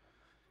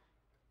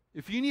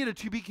 If you need a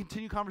to be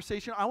continued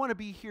conversation, I want to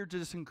be here to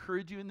just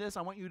encourage you in this.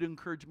 I want you to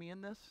encourage me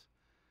in this.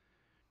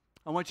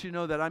 I want you to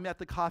know that I'm at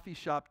the coffee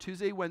shop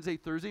Tuesday, Wednesday,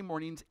 Thursday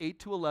mornings, 8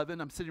 to 11.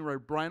 I'm sitting where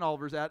Brian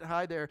Oliver's at.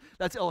 Hi there.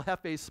 That's El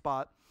Jefe's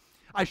spot.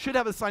 I should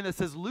have a sign that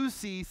says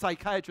Lucy,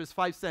 psychiatrist,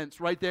 5 cents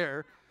right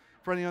there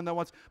for anyone that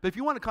wants. But if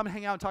you want to come and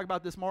hang out and talk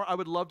about this more, I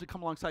would love to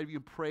come alongside of you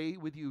and pray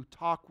with you,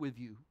 talk with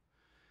you,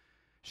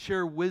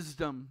 share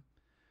wisdom,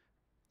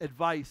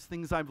 advice,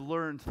 things I've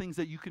learned, things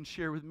that you can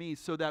share with me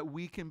so that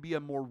we can be a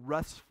more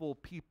restful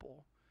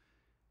people.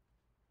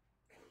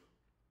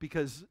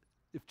 Because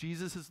if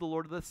Jesus is the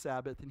Lord of the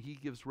Sabbath and he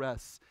gives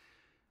rest,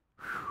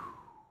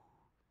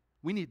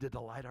 we need to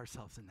delight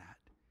ourselves in that.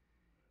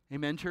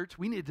 Amen, church?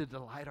 We need to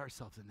delight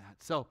ourselves in that.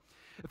 So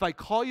if I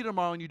call you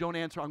tomorrow and you don't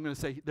answer, I'm going to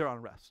say they're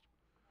on rest.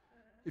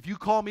 If you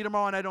call me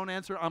tomorrow and I don't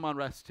answer, I'm on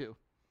rest too.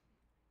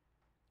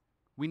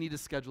 We need to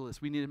schedule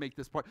this. We need to make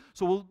this part.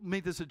 So we'll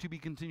make this a to be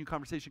continued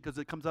conversation because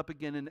it comes up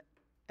again in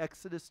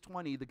Exodus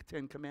 20, the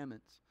 10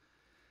 Commandments.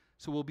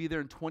 So we'll be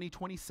there in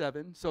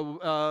 2027.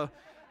 So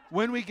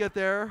when we get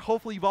there,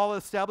 hopefully you've all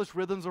established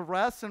rhythms of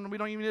rest and we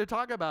don't even need to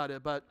talk about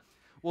it, but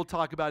we'll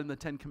talk about it in the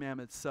 10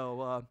 Commandments.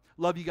 So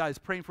love you guys.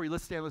 Praying for you.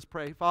 Let's stand. Let's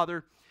pray.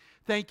 Father,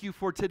 thank you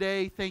for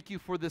today. Thank you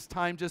for this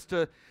time just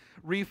to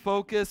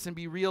refocus and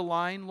be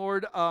realigned,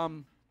 Lord.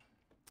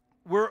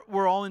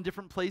 we're all in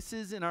different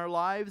places in our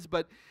lives,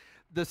 but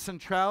the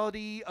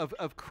centrality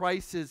of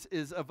Christ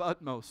is of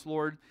utmost,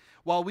 Lord.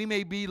 While we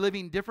may be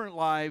living different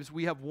lives,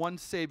 we have one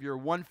Savior,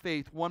 one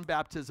faith, one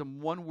baptism,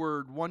 one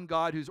word, one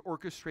God who's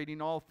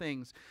orchestrating all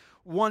things,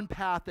 one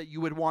path that you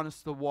would want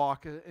us to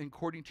walk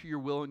according to your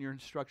will and your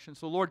instruction.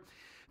 So, Lord,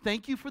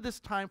 thank you for this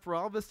time, for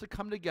all of us to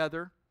come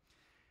together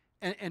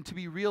and to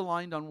be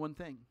realigned on one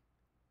thing,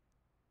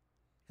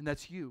 and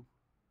that's you.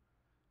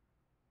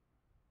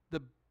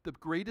 The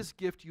greatest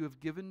gift you have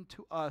given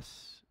to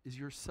us is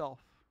yourself.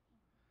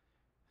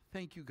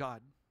 Thank you,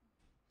 God.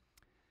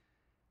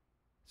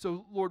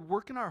 So, Lord,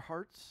 work in our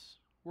hearts,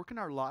 work in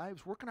our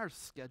lives, work in our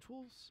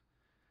schedules.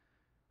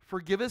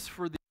 Forgive us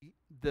for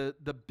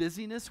the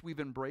busyness we've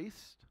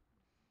embraced,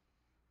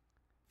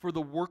 for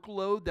the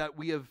workload that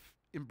we have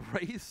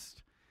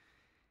embraced,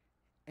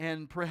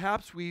 and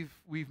perhaps we've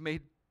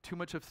made too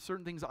much of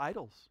certain things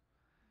idols.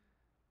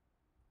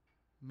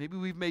 Maybe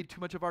we've made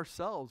too much of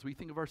ourselves. We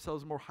think of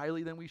ourselves more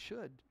highly than we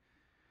should.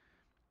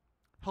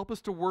 Help us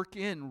to work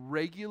in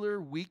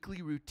regular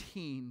weekly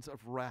routines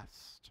of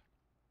rest.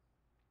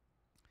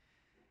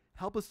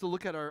 Help us to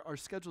look at our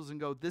schedules and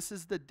go, this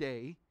is the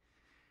day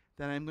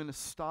that I'm going to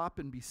stop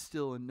and be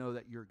still and know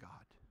that you're God.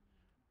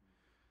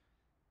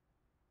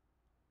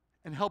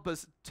 And help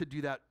us to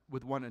do that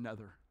with one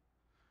another.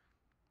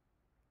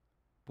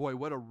 Boy,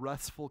 what a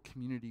restful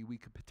community we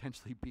could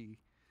potentially be.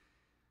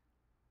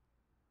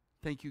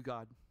 Thank you,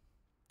 God,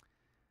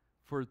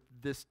 for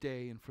this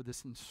day and for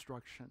this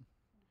instruction.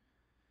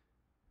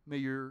 May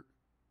your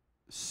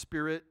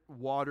Spirit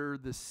water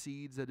the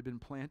seeds that have been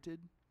planted,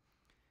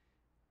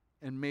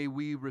 and may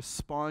we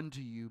respond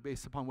to you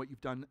based upon what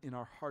you've done in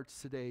our hearts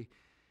today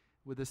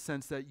with a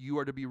sense that you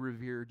are to be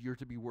revered, you're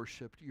to be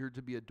worshiped, you're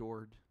to be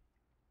adored.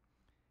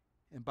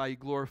 And by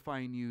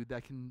glorifying you,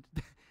 that can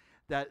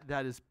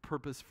that is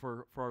purpose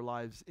for our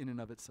lives in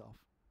and of itself.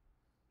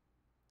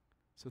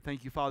 So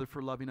thank you, Father,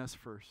 for loving us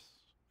first,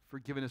 for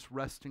giving us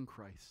rest in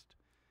Christ.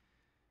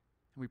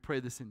 And we pray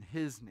this in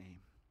his name.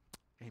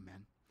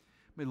 Amen.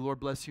 May the Lord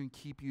bless you and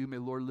keep you. May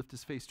the Lord lift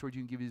his face toward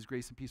you and give you his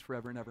grace and peace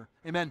forever and ever.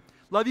 Amen.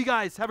 Love you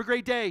guys. Have a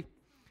great day.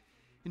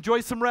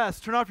 Enjoy some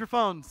rest. Turn off your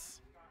phones.